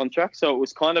worth of a contract. So it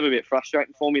was kind of a bit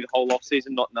frustrating for me the whole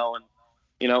off-season, not knowing,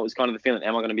 it was kind of the feeling,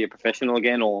 am I going to be a professional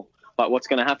again, or like what's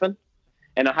going to happen?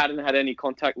 And I hadn't had any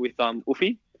contact with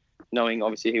Ufi, knowing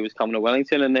obviously he was coming to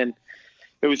Wellington. And then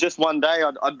it was just one day,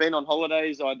 I'd been on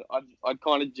holidays. I'd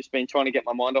kind of just been trying to get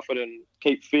my mind off it and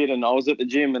keep fit. And I was at the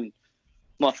gym, and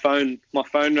my phone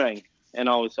rang, and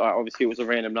obviously it was a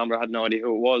random number. I had no idea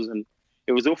who it was, and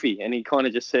it was Ufi. And he kind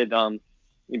of just said,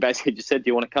 he basically just said, "Do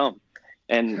you want to come?"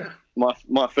 And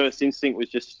my first instinct was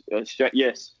just straight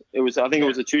yes. It was, I think it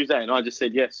was a Tuesday, and I just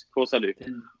said yes. Of course I do.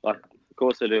 Of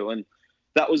course I do. And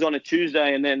that was on a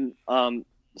Tuesday, and then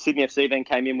Sydney FC then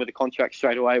came in with a contract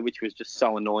straight away, which was just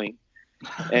so annoying.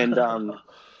 And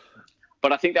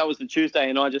but I think that was the Tuesday,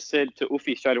 and I just said to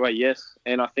Ufi straight away yes.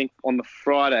 And I think on the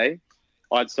Friday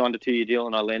I'd signed a 2-year deal,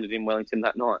 and I landed in Wellington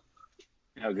that night.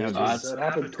 How good!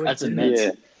 That's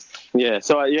immense. Yeah.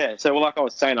 So like I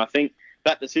was saying, I think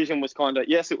that decision was kind of,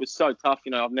 yes, it was so tough.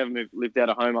 I've never lived out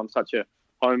of home. I'm such a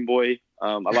homeboy.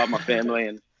 I love my family,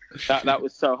 and that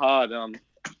was so hard.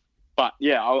 But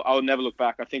yeah, I'll never look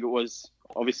back. I think it was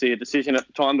obviously a decision at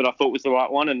the time that I thought was the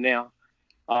right one, and now,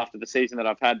 after the season that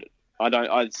I've had,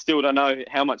 I still don't know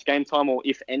how much game time or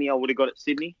if any I would have got at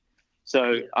Sydney.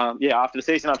 So after the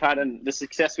season I've had and the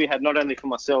success we had, not only for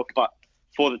myself but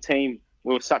for the team,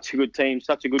 we were such a good team,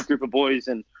 such a good group of boys,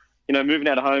 and moving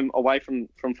out of home away from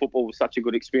football was such a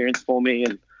good experience for me.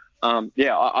 And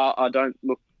I don't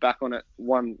look back on it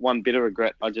one bit of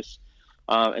regret. I just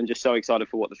and just so excited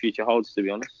for what the future holds, to be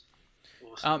honest.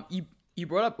 Awesome. You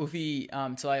brought up Ufi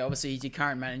today. Obviously, he's your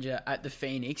current manager at the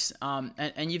Phoenix.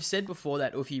 And you've said before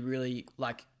that Ufi really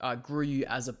grew you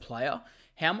as a player.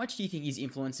 How much do you think his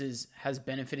influences has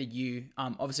benefited you?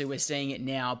 Obviously, we're seeing it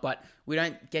now, but we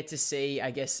don't get to see,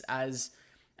 I guess, as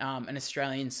an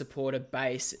Australian supporter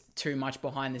base too much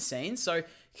behind the scenes. So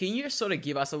can you just sort of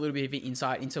give us a little bit of an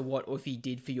insight into what Ufi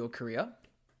did for your career?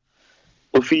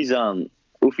 Ufi's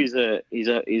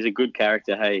a good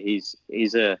character. Hey, he's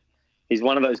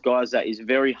one of those guys that is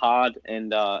very hard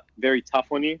and very tough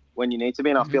on you when you need to be.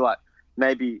 And I feel like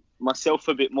maybe myself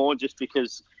a bit more, just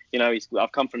because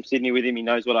I've come from Sydney with him. He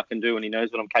knows what I can do and he knows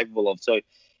what I'm capable of. So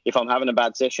if I'm having a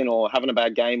bad session or having a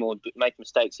bad game or make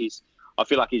mistakes, I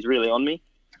feel like he's really on me.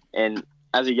 And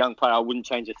as a young player, I wouldn't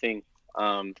change a thing.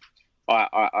 I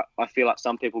feel like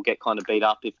some people get kind of beat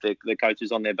up if the coach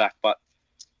is on their back, but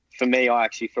for me, I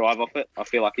actually thrive off it. I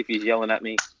feel like if he's yelling at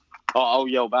me, I'll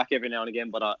yell back every now and again,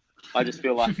 but I just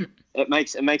feel like it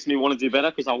makes me want to do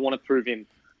better, because I want to prove him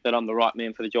that I'm the right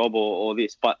man for the job or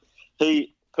this. But he's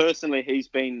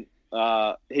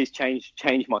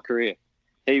changed my career.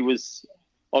 He was,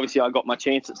 obviously I got my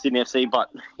chance at Sydney FC, but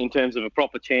in terms of a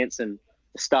proper chance and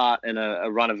a start and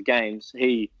a run of games,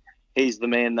 he's the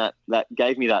man that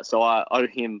gave me that. So I owe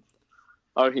him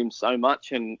so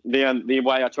much, and the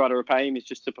way I try to repay him is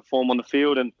just to perform on the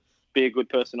field and be a good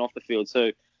person off the field.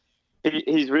 So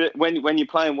he's really, when you're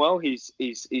playing well, he's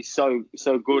so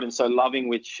good and so loving,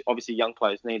 which obviously young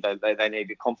players need. They need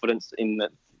the confidence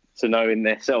to know in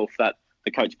their self that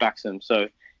the coach backs them. So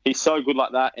he's so good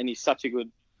like that, and he's such a good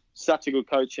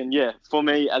coach. And yeah, for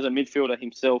me as a midfielder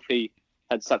himself, he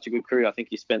had such a good career. I think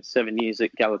he spent 7 years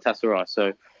at Galatasaray.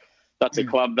 So that's a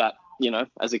club that,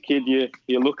 as a kid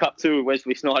you look up to.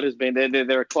 Wesley Sneijder's been there.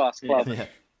 They're a class club. Yeah.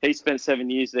 He spent 7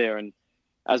 years there, and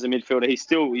as a midfielder, he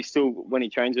still when he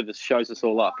trains with us, shows us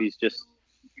all up.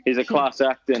 He's a class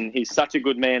act, and he's such a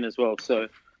good man as well. So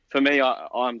for me,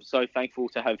 I'm so thankful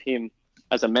to have him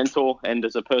as a mentor and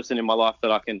as a person in my life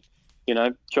that I can,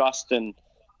 trust and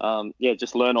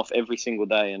just learn off every single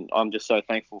day. And I'm just so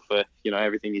thankful for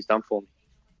everything he's done for me.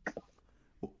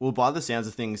 Well, by the sounds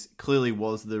of things, clearly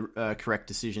was the correct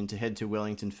decision to head to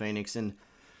Wellington Phoenix. And,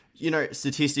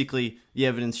 statistically, the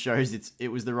evidence shows it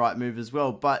was the right move as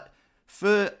well. But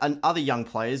for other young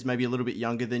players, maybe a little bit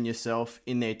younger than yourself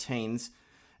in their teens,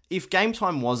 if game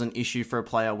time was an issue for a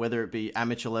player, whether it be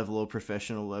amateur level or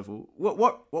professional level,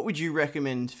 what would you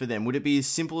recommend for them? Would it be as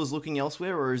simple as looking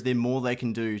elsewhere, or is there more they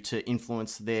can do to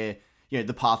influence their,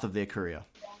 the path of their career?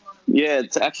 Yeah,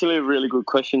 it's actually a really good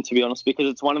question, to be honest, because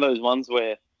it's one of those ones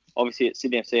where obviously at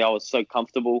Sydney FC I was so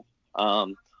comfortable.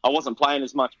 I wasn't playing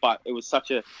as much, but it was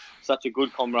such a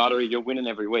good camaraderie. You're winning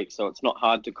every week, so it's not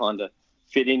hard to kind of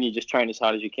fit in. You just train as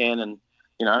hard as you can and,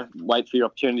 wait for your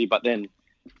opportunity. But then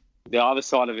the other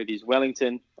side of it is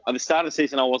Wellington. At the start of the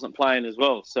season, I wasn't playing as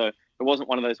well, so it wasn't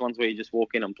one of those ones where you just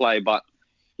walk in and play. But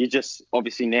you just,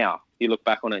 obviously now, you look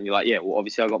back on it and you're like, yeah, well,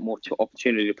 obviously I got more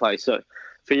opportunity to play. So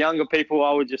for younger people,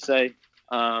 I would just say,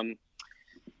 I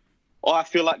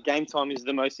feel like game time is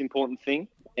the most important thing.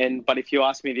 But if you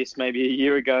asked me this maybe a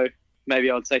year ago, maybe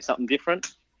I would say something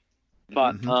different.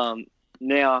 But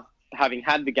now, having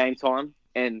had the game time,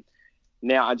 and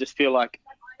now I just feel like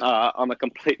I'm a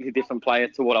completely different player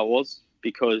to what I was,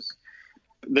 because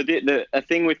the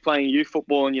thing with playing youth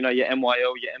football and your MYL,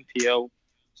 your MPL,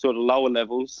 sort of lower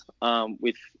levels,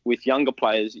 with younger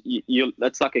players,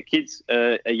 that's like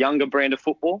a younger brand of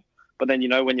football. But then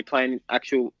when you're playing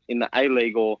in the A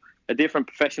League or a different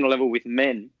professional level with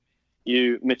men,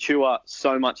 you mature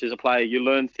so much as a player. You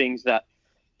learn things that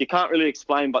you can't really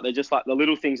explain, but they're just like the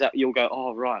little things that you'll go,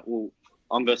 oh right, well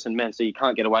I'm versing men, so you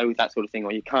can't get away with that sort of thing,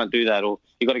 or you can't do that, or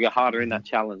you got to go harder in that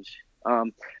challenge.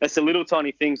 It's the little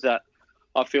tiny things that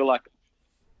I feel like,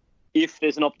 if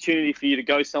there's an opportunity for you to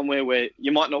go somewhere where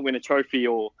you might not win a trophy,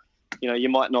 or you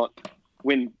might not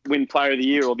win player of the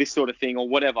year or this sort of thing or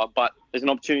whatever, but there's an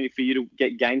opportunity for you to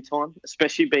get game time,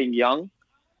 especially being young.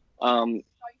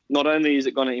 Not only is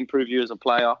it going to improve you as a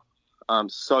player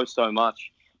so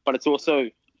much, but it's also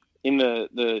in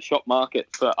the shop market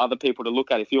for other people to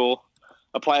look at. If you're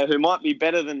a player who might be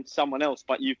better than someone else,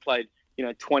 but you've played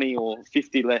 20 or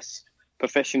 50 less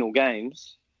professional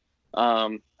games,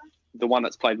 the one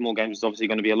that's played more games is obviously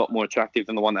going to be a lot more attractive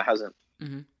than the one that hasn't.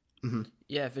 Mm-hmm. Mm-hmm.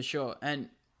 Yeah, for sure. And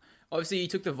obviously you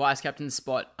took the vice captain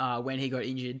spot when he got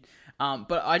injured.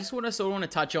 But I just want to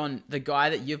touch on the guy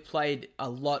that you've played a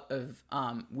lot of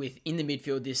with in the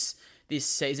midfield this this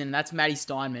season. That's Matty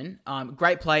Steinman.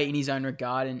 Great player in his own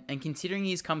regard. And considering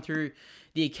he's come through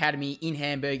the academy in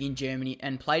Hamburg in Germany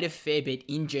and played a fair bit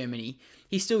in Germany,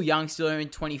 he's still young, still only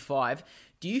 25.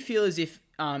 Do you feel as if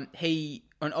and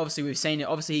obviously we've seen it,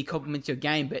 obviously he complements your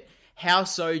game, but how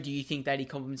so do you think that he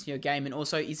complements your game? And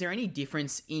also, is there any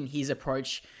difference in his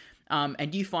approach?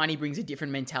 And do you find he brings a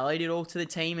different mentality at all to the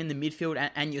team in the midfield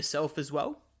and yourself as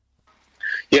well?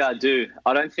 Yeah, I do.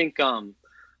 I don't think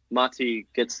Marty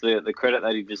gets the credit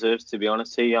that he deserves, to be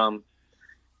honest.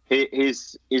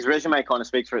 His resume kind of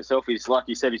speaks for itself. He's, like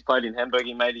you said, he's played in Hamburg.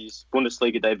 He made his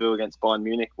Bundesliga debut against Bayern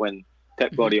Munich when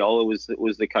Pep Guardiola was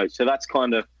the coach. So that's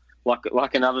kind of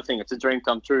like another thing. It's a dream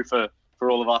come true for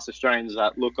all of us Australians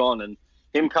that look on. And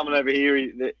him coming over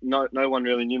here, no one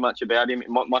really knew much about him,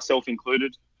 myself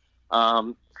included.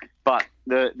 But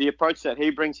the approach that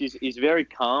he brings is very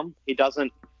calm.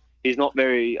 He's not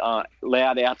very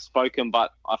loud, outspoken,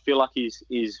 but I feel like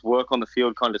his work on the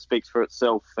field kind of speaks for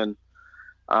itself. And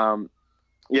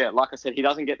like I said, he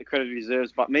doesn't get the credit he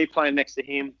deserves. But me playing next to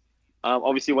him,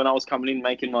 obviously when I was coming in,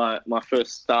 making my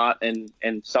first start and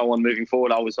so on moving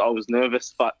forward, I was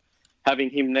nervous. But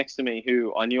having him next to me,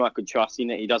 who I knew I could trust,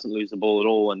 he doesn't lose the ball at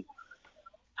all, and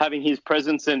having his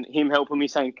presence and him helping me,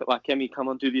 saying like, "Kemi, come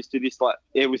on, do this," like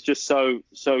it was just so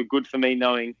good for me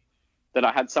knowing that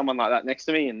I had someone like that next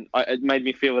to me, and it made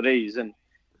me feel at ease. And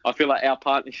I feel like our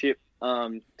partnership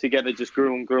together just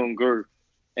grew and grew and grew.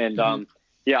 And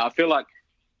I feel like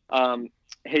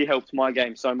he helped my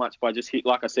game so much by just,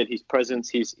 like I said, his presence,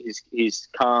 he's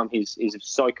calm, he's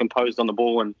so composed on the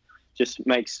ball, and just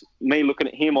makes me looking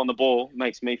at him on the ball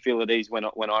makes me feel at ease when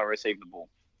I receive the ball.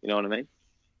 You know what I mean?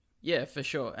 Yeah, for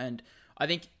sure. And I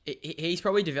think he's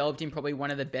probably developed in probably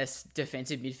one of the best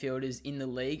defensive midfielders in the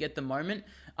league at the moment,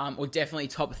 or definitely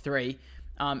top three.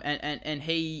 And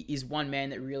he is one man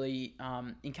that really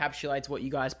encapsulates what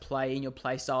you guys play in your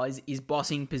play style is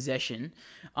bossing possession.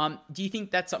 Do you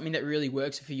think that's something that really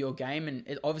works for your game?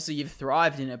 And obviously you've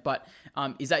thrived in it, but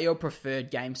is that your preferred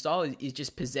game style? Is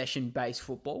just possession-based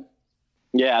football?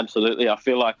 Yeah, absolutely. I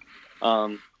feel like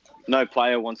no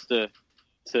player wants to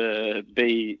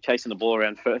be chasing the ball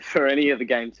around for any of the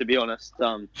game, to be honest.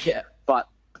 But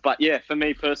yeah, for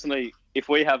me personally, if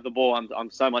we have the ball,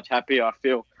 I'm so much happier.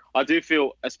 I do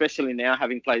feel, especially now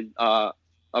having played a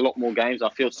lot more games, I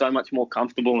feel so much more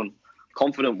comfortable and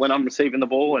confident when I'm receiving the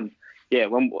ball. And yeah,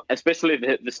 especially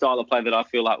the style of play that I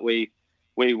feel like we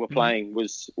were playing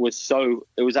was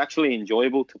actually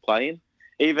enjoyable to play in.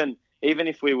 Even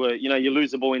if we were, you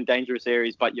lose the ball in dangerous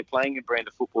areas, but you're playing a brand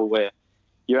of football where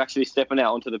you're actually stepping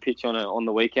out onto the pitch on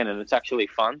the weekend, and it's actually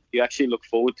fun. You actually look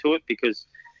forward to it because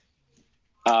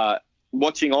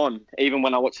watching on, even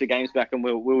when I watch the games back, and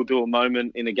we'll do a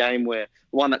moment in a game where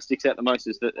one that sticks out the most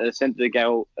is the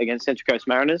goal against Central Coast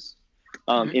Mariners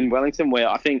in Wellington, where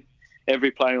I think every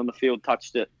player on the field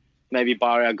touched it, maybe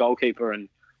bar our goalkeeper, and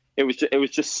it was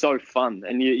just so fun.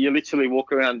 And you literally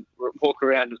walk around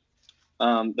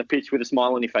the pitch with a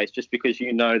smile on your face just because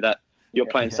you know that you're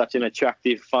playing such an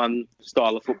attractive, fun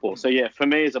style of football. So yeah, for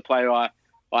me as a player, I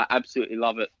absolutely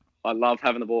love it. I love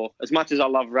having the ball as much as I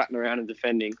love ratting around and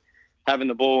defending. Having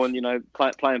the ball and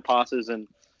playing passes, and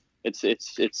it's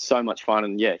so much fun.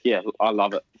 And yeah, I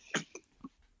love it.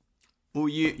 Well,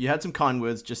 you had some kind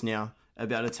words just now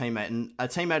about a teammate, and a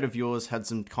teammate of yours had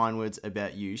some kind words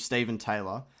about you, Stephen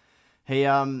Taylor. He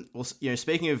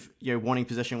speaking of wanting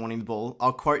possession, wanting the ball,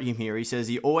 I'll quote him here. He says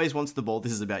he always wants the ball.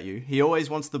 This is about you. He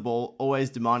always wants the ball, always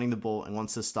demanding the ball, and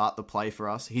wants to start the play for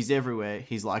us. He's everywhere.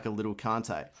 He's like a little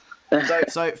Kante.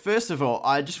 So first of all,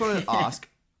 I just want to ask,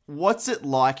 what's it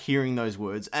like hearing those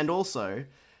words? And also,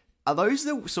 are those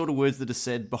the sort of words that are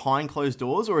said behind closed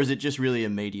doors, or is it just really a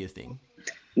media thing?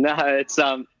 No, it's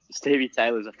Stevie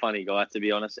Taylor's a funny guy, to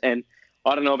be honest. And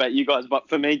I don't know about you guys, but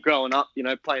for me, growing up,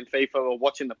 playing FIFA or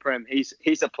watching the Prem, he's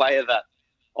a player that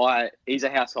he's a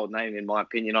household name in my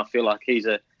opinion. I feel like he's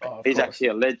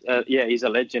actually he's a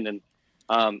legend,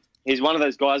 and he's one of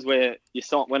those guys where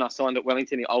when I signed at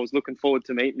Wellington, I was looking forward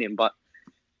to meeting him, but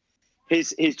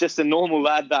he's just a normal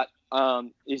lad that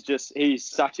he's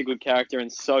such a good character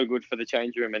and so good for the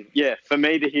change room. And yeah, for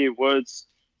me to hear words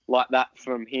like that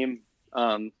from him,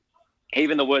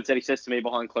 even the words that he says to me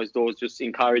behind closed doors, just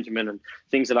encouragement and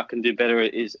things that I can do better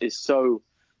is so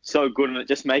good. And it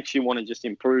just makes you want to just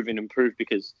improve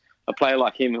because a player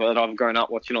like him that I've grown up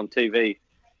watching on TV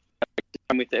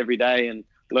with every day and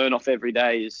learn off every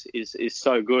day is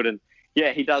so good. And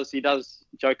yeah, he does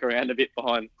joke around a bit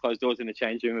behind closed doors in the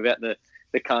change room about the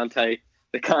Kante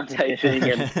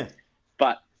thing.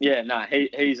 But yeah, no,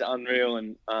 he's unreal.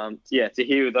 And to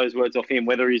hear those words off him,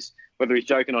 whether he's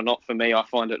joking or not, for me, I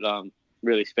find it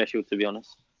really special, to be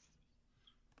honest.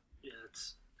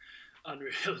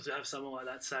 unreal to have someone like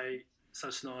that say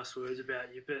such nice words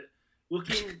about you. But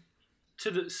looking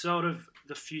to the sort of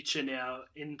the future now,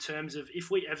 in terms of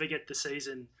if we ever get the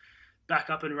season back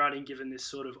up and running, given this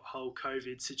sort of whole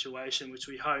COVID situation, which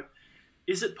we hope,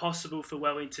 is it possible for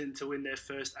Wellington to win their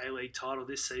first A-League title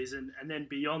this season? And then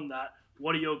beyond that,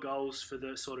 what are your goals for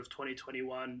the sort of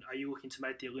 2021? Are you looking to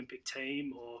make the Olympic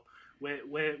team, or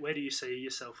where do you see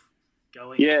yourself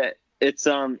going? Yeah, it's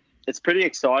pretty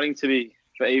exciting to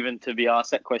be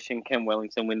asked that question. Can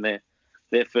Wellington win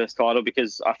their first title?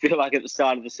 Because I feel like at the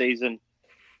start of the season,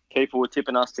 people were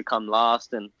tipping us to come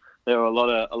last, and there were a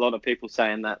lot of people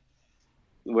saying that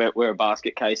we're a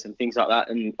basket case and things like that.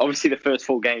 And obviously, the first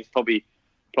 4 games probably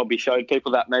showed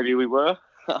people that maybe we were.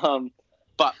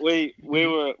 But we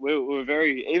were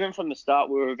very, even from the start,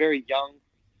 we were a very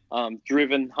young,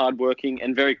 driven, hardworking,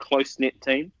 and very close-knit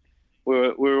team.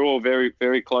 We were all very,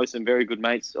 very close and very good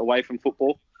mates away from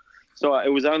football. So it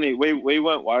was only we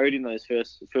weren't worried in those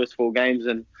first 4 games,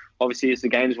 and obviously as the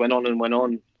games went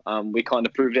on, we kind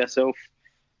of proved ourselves.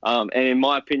 And in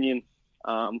my opinion,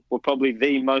 we're probably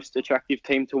the most attractive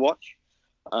team to watch.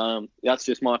 That's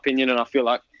just my opinion, and I feel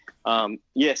like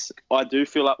yes, I do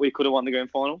feel like we could have won the grand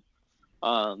final.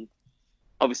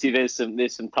 Obviously, there's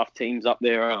some tough teams up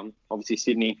there. Obviously,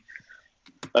 Sydney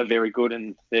are very good,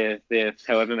 and they're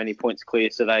however many points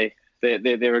clear, so they're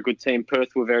a good team. Perth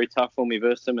were very tough when we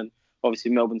versed them, and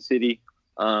obviously Melbourne City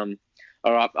are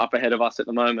up ahead of us at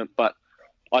the moment. But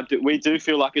we do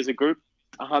feel like as a group,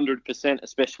 100%,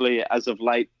 especially as of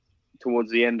late,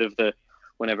 towards the end of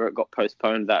whenever it got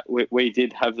postponed, that we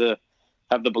did have the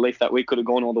belief that we could have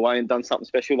gone all the way and done something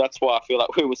special. That's why I feel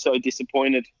like we were so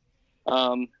disappointed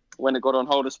when it got on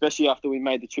hold, especially after we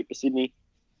made the trip to Sydney,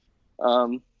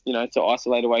 to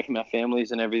isolate away from our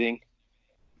families and everything.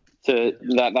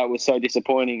 That was so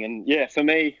disappointing. And yeah, for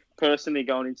me personally,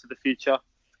 going into the future,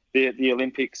 the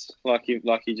Olympics, like you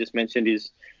just mentioned,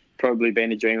 is probably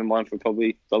been a dream of mine for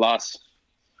probably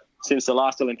since the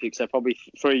last Olympics, so probably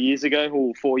 3 years ago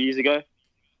or 4 years ago.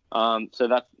 So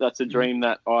that's a dream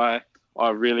that I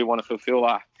really want to fulfill.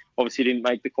 I obviously didn't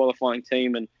make the qualifying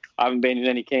team, and I haven't been in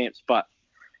any camps, but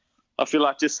I feel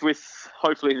like just with,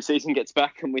 hopefully the season gets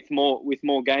back and with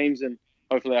more games, and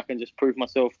hopefully I can just prove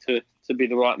myself to be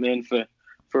the right man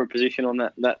for a position on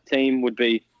that team, would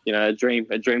be, a dream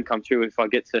come true. If I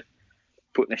get to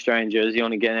put an Australian jersey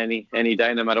on again any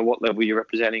day, no matter what level you're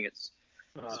representing, it's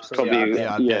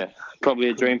probably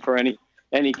a dream for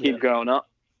any kid growing up.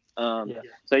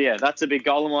 So yeah, that's a big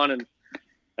goal of mine. And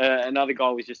another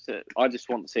goal is I just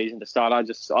want the season to start.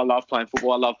 I love playing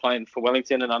football. I love playing for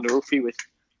Wellington and under Ulfie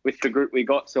with the group we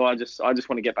got. So I just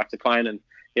want to get back to playing, and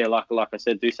yeah, like I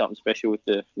said, do something special with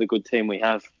the good team we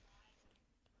have.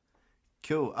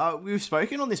 Cool. We've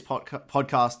spoken on this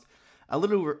podcast a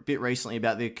little bit recently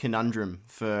about the conundrum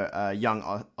for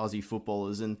young Aussie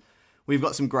footballers, and we've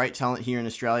got some great talent here in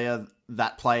Australia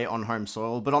that play on home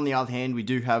soil, but on the other hand, we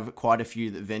do have quite a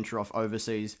few that venture off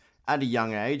overseas at a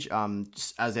young age,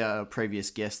 just as our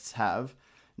previous guests have.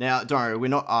 Now, don't worry, we're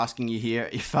not asking you here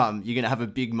if you're going to have a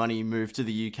big money move to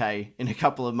the UK in a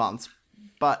couple of months,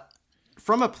 but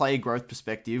from a player growth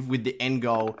perspective, with the end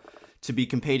goal to be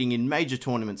competing in major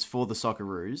tournaments for the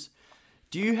Socceroos,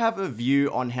 do you have a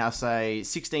view on how, say,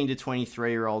 16 to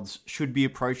 23-year-olds should be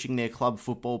approaching their club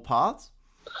football paths?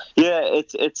 Yeah,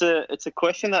 it's a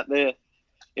question that there,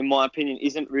 in my opinion,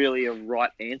 isn't really a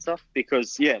right answer,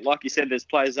 because, yeah, like you said, there's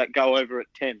players that go over at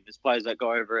 10, there's players that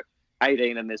go over at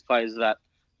 18, and there's players that,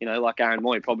 like Aaron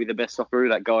Moy, probably the best Socceroo,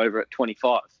 that go over at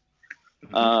 25.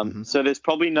 So there's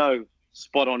probably no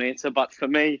spot-on answer, but for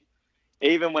me,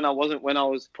 even when I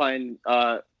was playing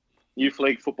youth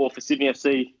league football for Sydney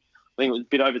FC, I think it was a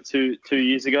bit over two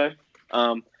years ago,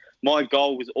 my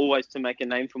goal was always to make a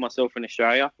name for myself in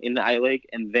Australia in the A-League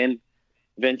and then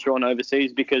venture on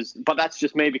overseas, but that's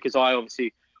just me, because I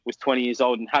obviously was 20 years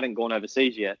old and hadn't gone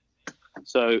overseas yet.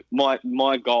 So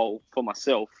my goal for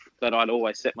myself that I'd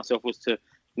always set myself was to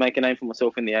make a name for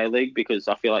myself in the A-League, because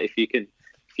I feel like if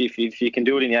you can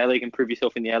do it in the A-League and prove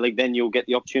yourself in the A-League, then you'll get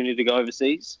the opportunity to go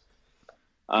overseas.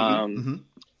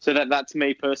 So that's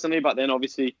me personally, but then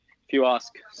obviously if you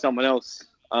ask someone else,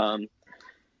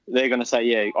 they're going to say,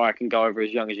 yeah, I can go over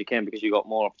as young as you can because you got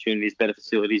more opportunities, better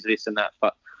facilities, this and that.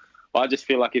 But I just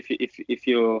feel like if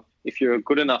you're a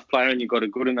good enough player and you've got a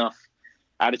good enough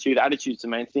attitude's the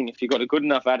main thing. If you've got a good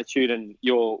enough attitude and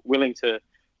you're willing to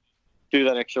do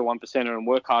that extra 1%er and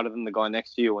work harder than the guy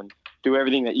next to you and do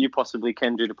everything that you possibly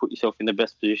can do to put yourself in the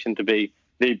best position to be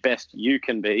the best you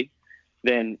can be,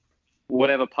 then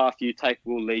whatever path you take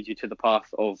will lead you to the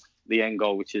path of the end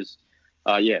goal, which is,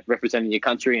 representing your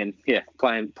country and,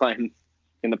 playing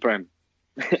in the Prem.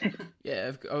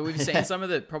 Yeah, we've seen some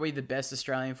of probably the best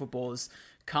Australian footballers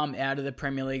come out of the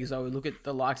Premier League. So we look at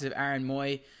the likes of Aaron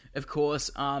Moy, of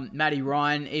course, Matty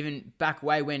Ryan, even back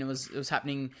way when it was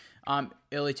happening,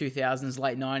 early 2000s,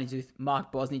 late 90s with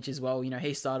Mark Bosnich as well.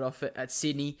 He started off at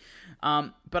Sydney.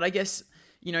 But I guess,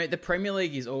 the Premier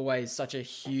League is always such a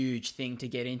huge thing to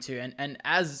get into. And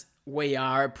as we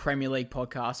are a Premier League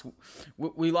podcast,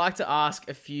 we like to ask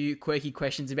a few quirky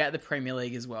questions about the Premier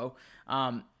League as well.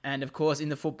 And of course, in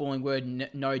the footballing word,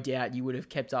 no doubt you would have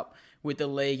kept up with the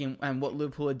league and what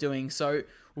Liverpool are doing. So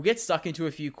we'll get stuck into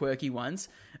a few quirky ones.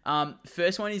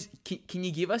 First one is, can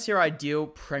you give us your ideal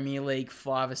Premier League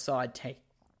five-a-side team?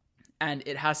 And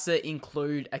it has to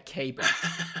include a keeper.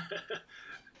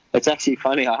 It's actually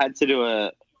funny. I had to do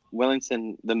a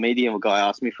Wellington, the medium guy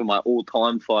asked me for my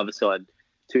all-time five-a-side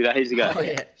 2 days ago. Oh,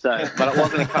 yeah. So, but it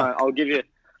wasn't a current. I'll give you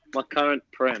my current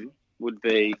Prem would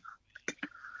be.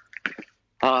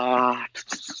 I'd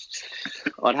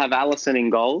have Allison in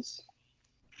goals.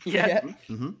 Yeah.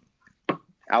 Mm-hmm.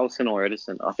 Allison or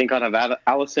Edison. I think I'd have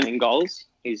Allison in goals.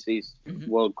 He's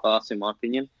world class in my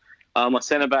opinion. My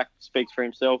centre back speaks for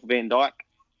himself. Van Dijk.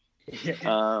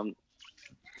 Yeah.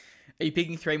 Are you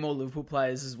picking three more Liverpool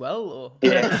players as well? Or?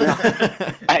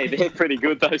 Yeah. Hey, they're pretty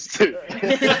good, those two.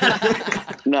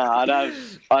 No, I'd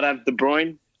have De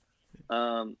Bruyne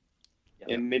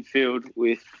in midfield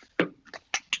with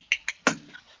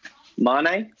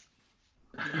Mane.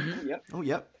 Mm-hmm. Yep. Oh,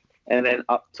 yep. And then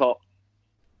up top,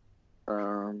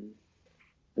 who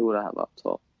would I have up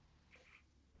top?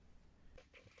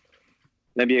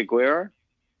 Maybe Aguero.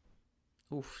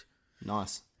 Oof.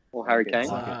 Nice. Or Harry Kane.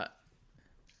 Are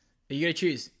you going to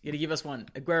choose? You're going to give us one.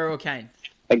 Aguero or Kane?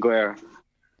 Aguero.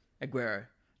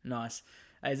 Nice.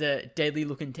 As a deadly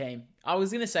looking team. I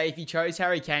was going to say if you chose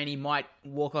Harry Kane, he might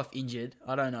walk off injured.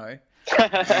 I don't know.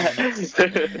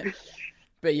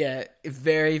 But yeah, a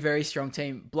very, very strong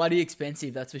team. Bloody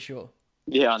expensive, that's for sure.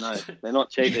 Yeah, I know. They're not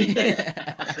cheap these days.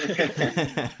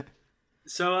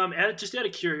 So, just out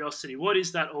of curiosity, what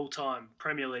is that all-time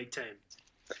Premier League team?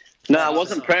 No, it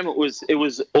wasn't Prem. It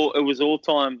was all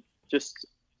time. Just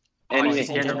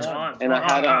anything. General time. And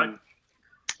I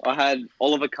had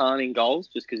Oliver Kahn in goals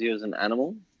just because he was an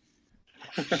animal.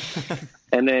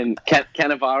 And then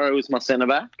Cannavaro was my centre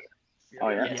back. Oh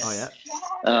yeah. Yes.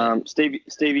 Oh, yeah.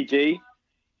 Stevie G.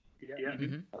 Yeah.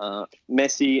 Mm-hmm.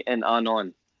 Messi and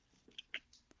R9.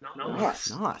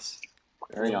 Nice.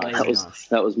 Very nice.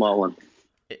 That was my one.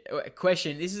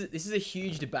 Question: This is a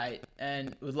huge debate,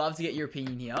 and would love to get your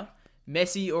opinion here.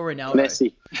 Messi or Ronaldo?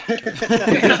 Messi.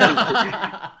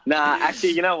 Nah,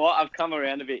 actually, you know what? I've come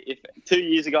around a bit. If 2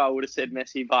 years ago I would have said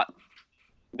Messi, but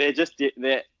they're.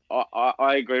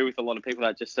 I agree with a lot of people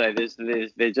that just say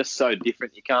they're just so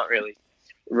different. You can't really.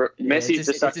 Messi's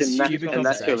just such a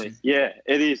naturally. Yeah,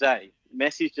 it is.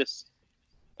 Messi's just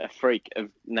a freak of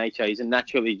nature. He's a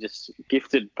naturally just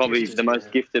gifted, probably the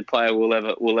most gifted player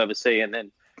we'll ever see. And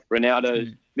then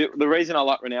Ronaldo. The reason I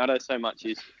like Ronaldo so much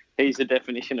is he's the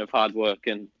definition of hard work,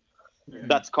 and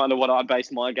that's kind of what I base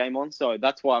my game on. So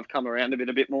that's why I've come around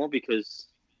a bit more because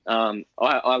I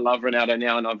love Ronaldo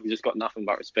now, and I've just got nothing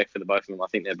but respect for the both of them. I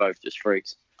think they're both just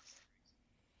freaks.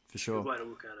 For sure. Good way to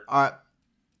look at it. All right.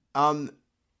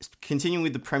 Continuing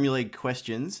with the Premier League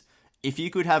questions, if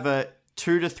you could have a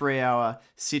 2 to 3 hour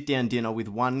sit down dinner with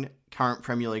one current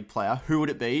Premier League player, who would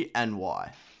it be and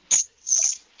why?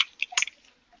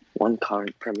 One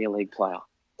current Premier League player.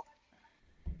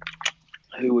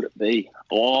 Who would it be?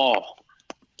 Oh,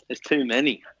 there's too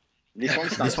many. This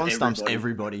one stumps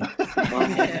everybody.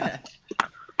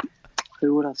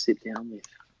 Who would I sit down with?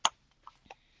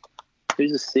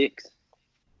 Who's a six?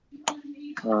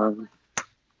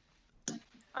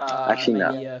 Actually,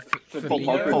 no. Paul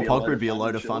Pogba would be a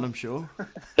load of fun, I'm sure.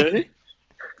 Who?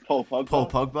 Paul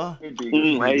Pogba.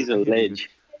 He's a ledge.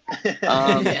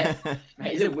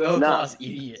 He's a world-class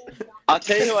idiot. I'll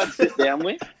tell you who I'd sit down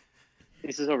with.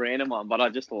 This is a random one, but I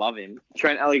just love him.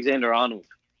 Trent Alexander-Arnold.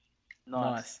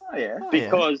 Nice. Oh, yeah.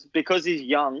 Because he's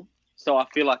young, so I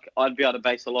feel like I'd be able to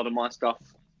base a lot of my stuff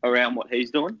around what he's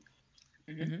doing.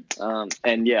 Mm-hmm.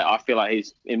 And yeah, I feel like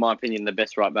he's, in my opinion, the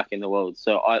best right back in the world.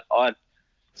 So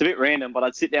it's a bit random, but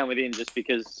I'd sit down with him just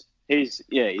because he's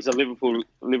a Liverpool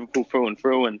through and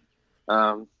through, and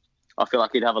I feel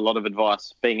like he'd have a lot of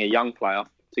advice, being a young player,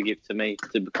 to give to me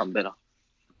to become better.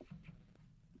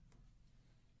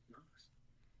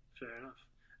 Fair enough.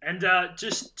 And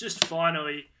just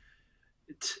finally,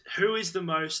 who is the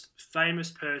most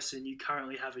famous person you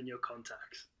currently have in your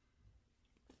contacts?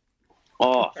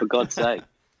 Oh, for God's sake.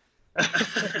 Let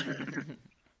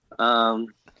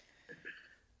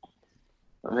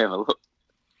me have a look.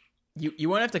 You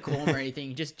won't have to call him or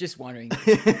anything. Just wondering.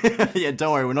 Yeah,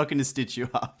 don't worry. We're not going to stitch you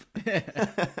up.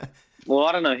 Well,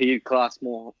 I don't know who you'd class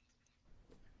more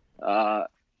out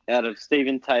of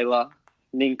Stephen Taylor,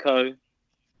 Ninko,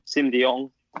 Sim De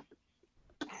Jong.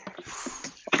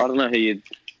 I don't know who you'd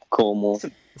call more.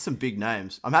 That's some big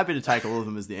names. I'm happy to take all of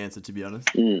them as the answer, to be honest.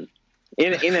 In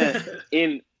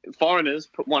foreigners,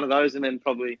 put one of those, and then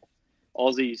probably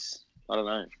Aussies. I don't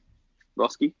know,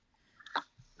 Roski.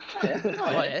 Yeah.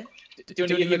 Oh, yeah. Do you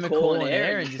want to give him a call on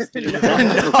air and just... Hey,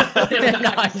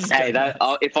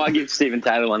 if I give Stephen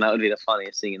Taylor one, that would be the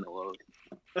funniest thing in the world.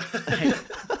 Hey,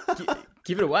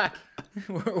 give it a whack.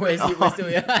 Where's still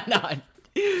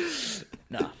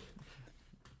No.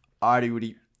 Alrighty,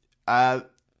 Woody.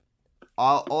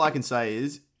 All I can say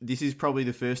is this is probably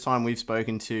the first time we've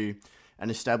spoken to an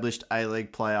established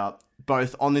A-League player,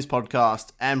 both on this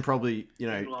podcast and probably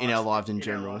in our lives in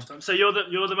general. So you're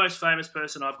the most famous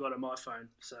person I've got on my phone.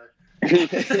 So.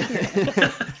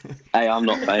 Hey, I'm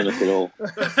not famous at all.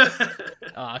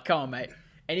 Oh, come on, mate.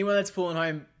 Anyone that's pulling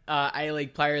home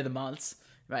A-League Player of the Month,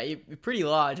 mate, you're pretty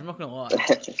large. I'm not going to lie.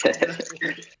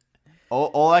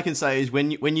 All I can say is when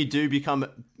you do become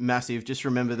massive, just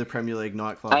remember the Premier League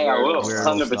nightclub. Hey, I will.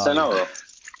 100% I will.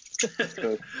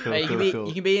 Cool.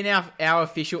 You can be in our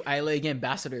official A-League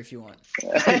ambassador if you want.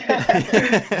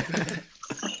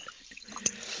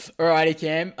 Alrighty,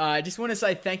 Cam. I just want to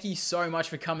say thank you so much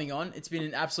for coming on. It's been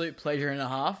an absolute pleasure and a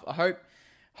half. I hope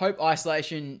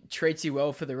isolation treats you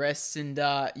well for the rest, and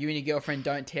you and your girlfriend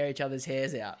don't tear each other's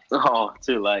hairs out. Oh,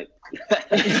 too late.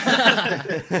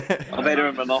 I made her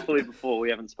a Monopoly before.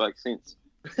 We haven't spoke since.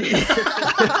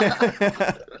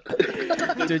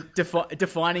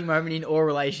 Defining moment in all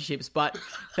relationships. But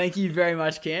thank you very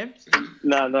much, Cam.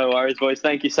 No worries, boys.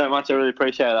 Thank you so much. I really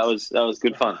appreciate it. That was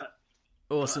good fun.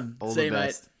 Awesome. All See the you,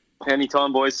 best. mate.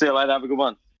 Anytime, boys. See you later. Have a good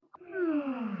one.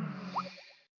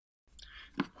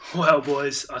 Well,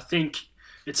 boys, I think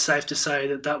it's safe to say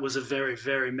that was a very,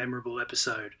 very memorable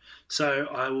episode. So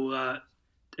I will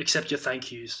accept your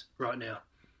thank yous right now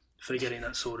for getting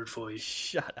that sorted for you.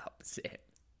 Shut up, Sam.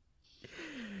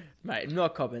 Mate, I'm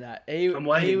not copping that. He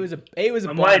was a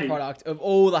I'm byproduct of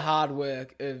all the hard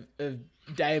work of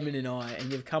Damon and I,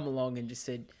 and you've come along and just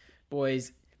said,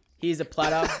 boys, here's a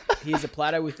platter. Here's a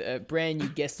platter with a brand new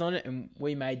guest on it, and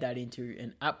we made that into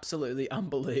an absolutely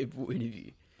unbelievable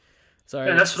interview. So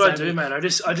yeah, that's what I do, man. I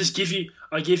just give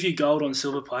you gold on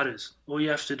silver platters. All you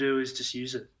have to do is just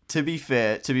use it. To be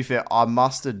fair, I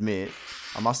must admit,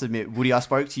 Woody, I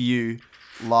spoke to you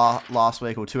last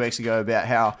week or 2 weeks ago about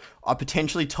how I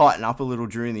potentially tighten up a little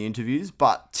during the interviews,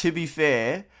 but to be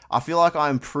fair, I feel like I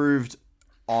improved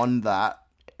on that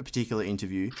particular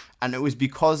interview, and it was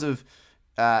because of,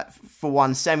 for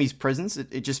one, Sammy's presence.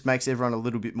 It just makes everyone a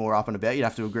little bit more up and about. You'd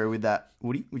have to agree with that,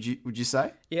 Woody. Would you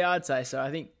say? Yeah, I'd say so.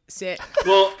 I think Sam.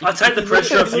 Well, I take the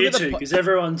pressure off you two because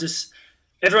everyone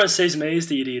sees me as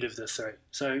the idiot of the three.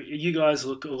 So you guys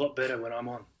look a lot better when I'm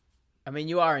on. I mean,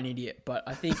 you are an idiot, but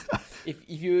I think if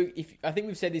I think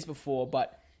we've said this before,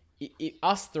 but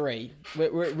us three,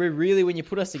 we're really, when you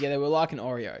put us together, we're like an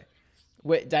Oreo.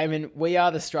 Damon, we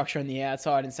are the structure on the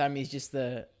outside, and Sammy's just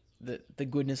the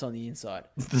goodness on the inside.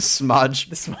 The smudge.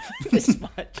 The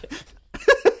smudge.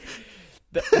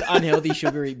 the unhealthy,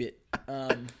 sugary bit.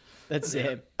 That's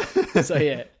Sam. So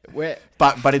yeah,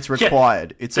 but it's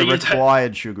required. It's a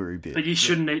required sugary bit. But you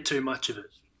shouldn't eat too much of it.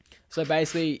 So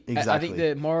basically, exactly. I think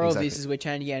the moral of this is we're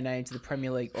changing our name to the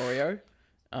Premier League Oreo,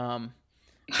 and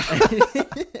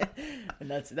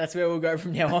that's where we'll go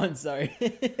from now on. So,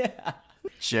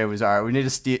 Share was all right. We need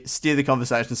to steer the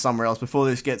conversation somewhere else before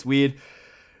this gets weird.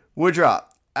 Woodrup,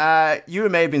 you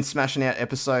and me have been smashing out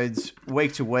episodes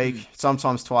week to week,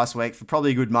 sometimes twice a week for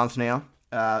probably a good month now.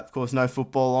 Of course, no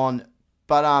football on,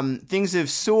 but things have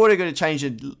sort of got to change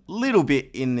a little bit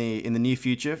in the near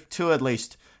future to at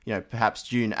least, perhaps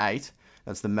June 8th.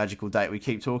 That's the magical date we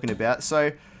keep talking about.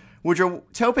 So, Woodrow,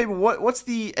 tell people what's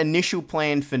the initial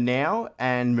plan for now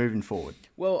and moving forward?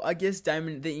 Well, I guess,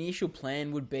 Damon, the initial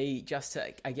plan would be just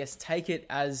to, take it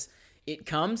as it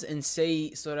comes and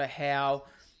see sort of how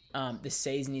the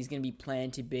season is going to be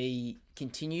planned to be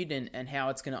continued and how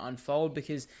it's going to unfold,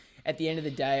 because at the end of the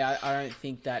day, I don't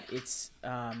think that it's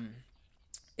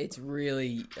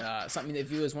really something that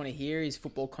viewers want to hear is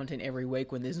football content every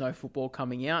week when there's no football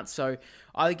coming out. So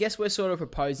I guess we're sort of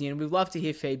proposing, and we'd love to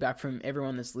hear feedback from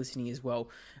everyone that's listening as well.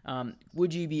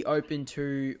 Would you be open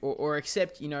to or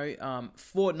accept,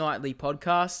 fortnightly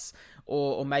podcasts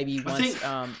or maybe once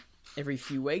every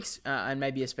few weeks and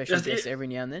maybe a special guest every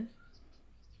now and then?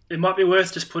 It might be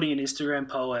worth just putting an Instagram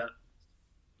poll out.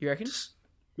 You reckon? Just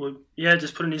put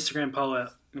an Instagram poll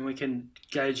out and we can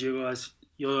gauge you guys'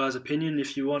 your guys' opinion.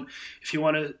 If you want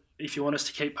us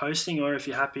to keep posting, or if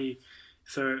you're happy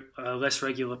for a less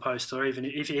regular post, or even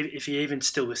if you're even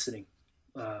still listening,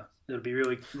 it'll be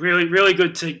really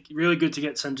good to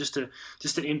get some just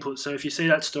an input. So if you see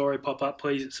that story pop up,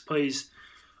 please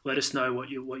let us know what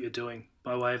you're doing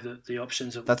by way of the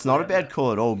options. That's not a bad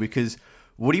call at all, because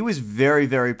Woody was very,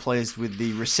 very pleased with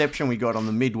the reception we got on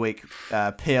the midweek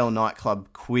PL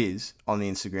Nightclub quiz on the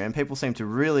Instagram. People seem to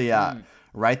really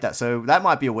rate that. So that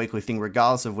might be a weekly thing,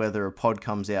 regardless of whether a pod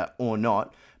comes out or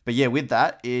not. But yeah, with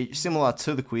that, similar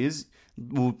to the quiz,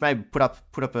 we'll maybe put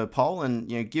up a poll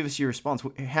and give us your response.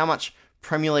 How much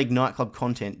Premier League nightclub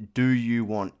content do you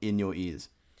want in your ears?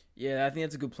 Yeah, I think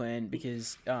that's a good plan,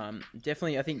 because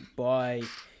definitely I think by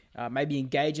maybe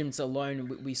engagements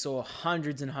alone, we saw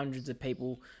hundreds and hundreds of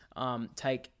people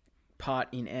take part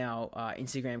in our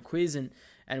Instagram quiz,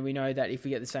 and we know that if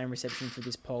we get the same reception for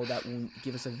this poll, that will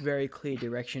give us a very clear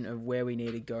direction of where we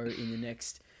need to go in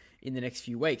the next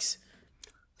few weeks.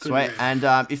 Sweet. And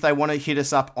if they want to hit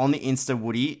us up on the Insta,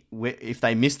 Woody, if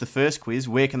they missed the first quiz,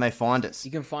 where can they find us? You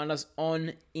can find us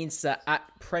on Insta at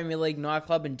Premier League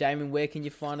Nightclub. And Damon, where can you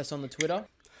find us on the Twitter?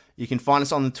 You can find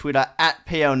us on the Twitter at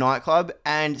PL Nightclub.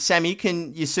 And Sammy,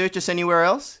 can you search us anywhere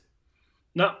else?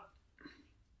 No.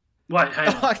 Wait,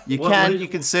 hang on. You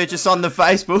can search us on the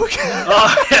Facebook.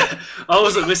 Oh, yeah. I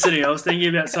wasn't listening. I was thinking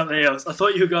about something else. I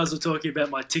thought you guys were talking about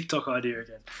my TikTok idea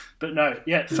again. But no,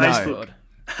 yeah, Facebook.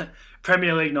 No.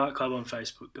 Premier League Nightclub on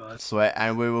Facebook, guys. Sweet,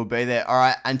 and we will be there. All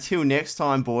right, until next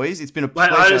time, boys. It's been a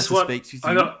pleasure to speak to you.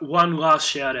 I got one last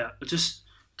shout out. Just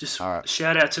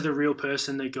shout out to the real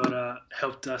person that got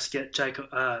helped us get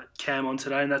Cam on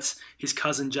today, and that's his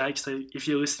cousin Jake. So if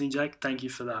you're listening, Jake, thank you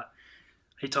for that.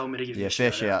 He told me to give you a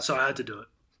shout out, so I had to do it.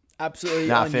 Absolutely.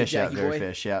 Fair shout, very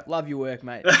fair shout. Love your work,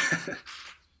 mate.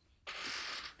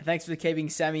 Thanks for keeping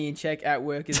Sammy in check at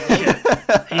work as well.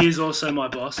 Yeah, he is also my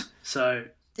boss, so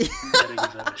better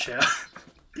give that a shout.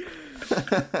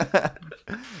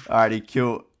 Alrighty,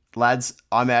 cool. Lads,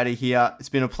 I'm out of here. It's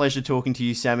been a pleasure talking to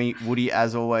you, Sammy. Woody,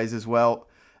 as always, as well.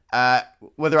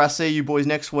 Whether I see you boys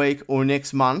next week or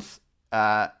next month,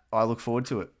 I look forward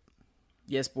to it.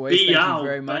 Yes, boys. Thank you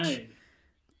very much. Bang.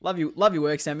 Love your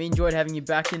work, Sammy. Enjoyed having you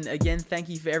back. And again, thank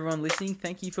you for everyone listening.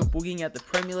 Thank you for boogieing at the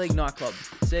Premier League Nightclub.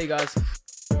 See you guys.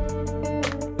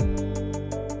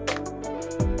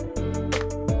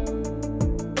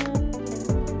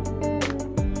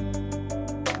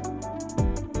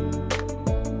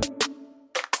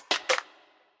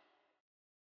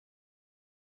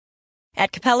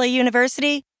 At Capella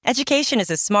University, education is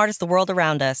as smart as the world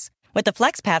around us. With the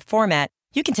FlexPath format,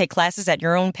 you can take classes at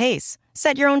your own pace,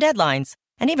 set your own deadlines,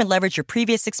 and even leverage your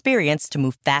previous experience to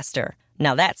move faster.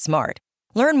 Now that's smart.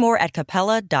 Learn more at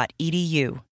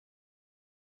capella.edu.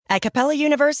 At Capella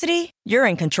University, you're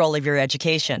in control of your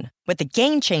education. With the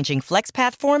game-changing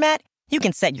FlexPath format, you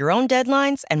can set your own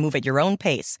deadlines and move at your own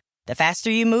pace. The faster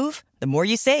you move, the more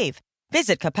you save.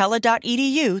 Visit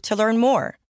capella.edu to learn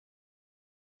more.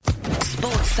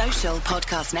 Sports Social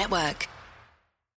Podcast Network.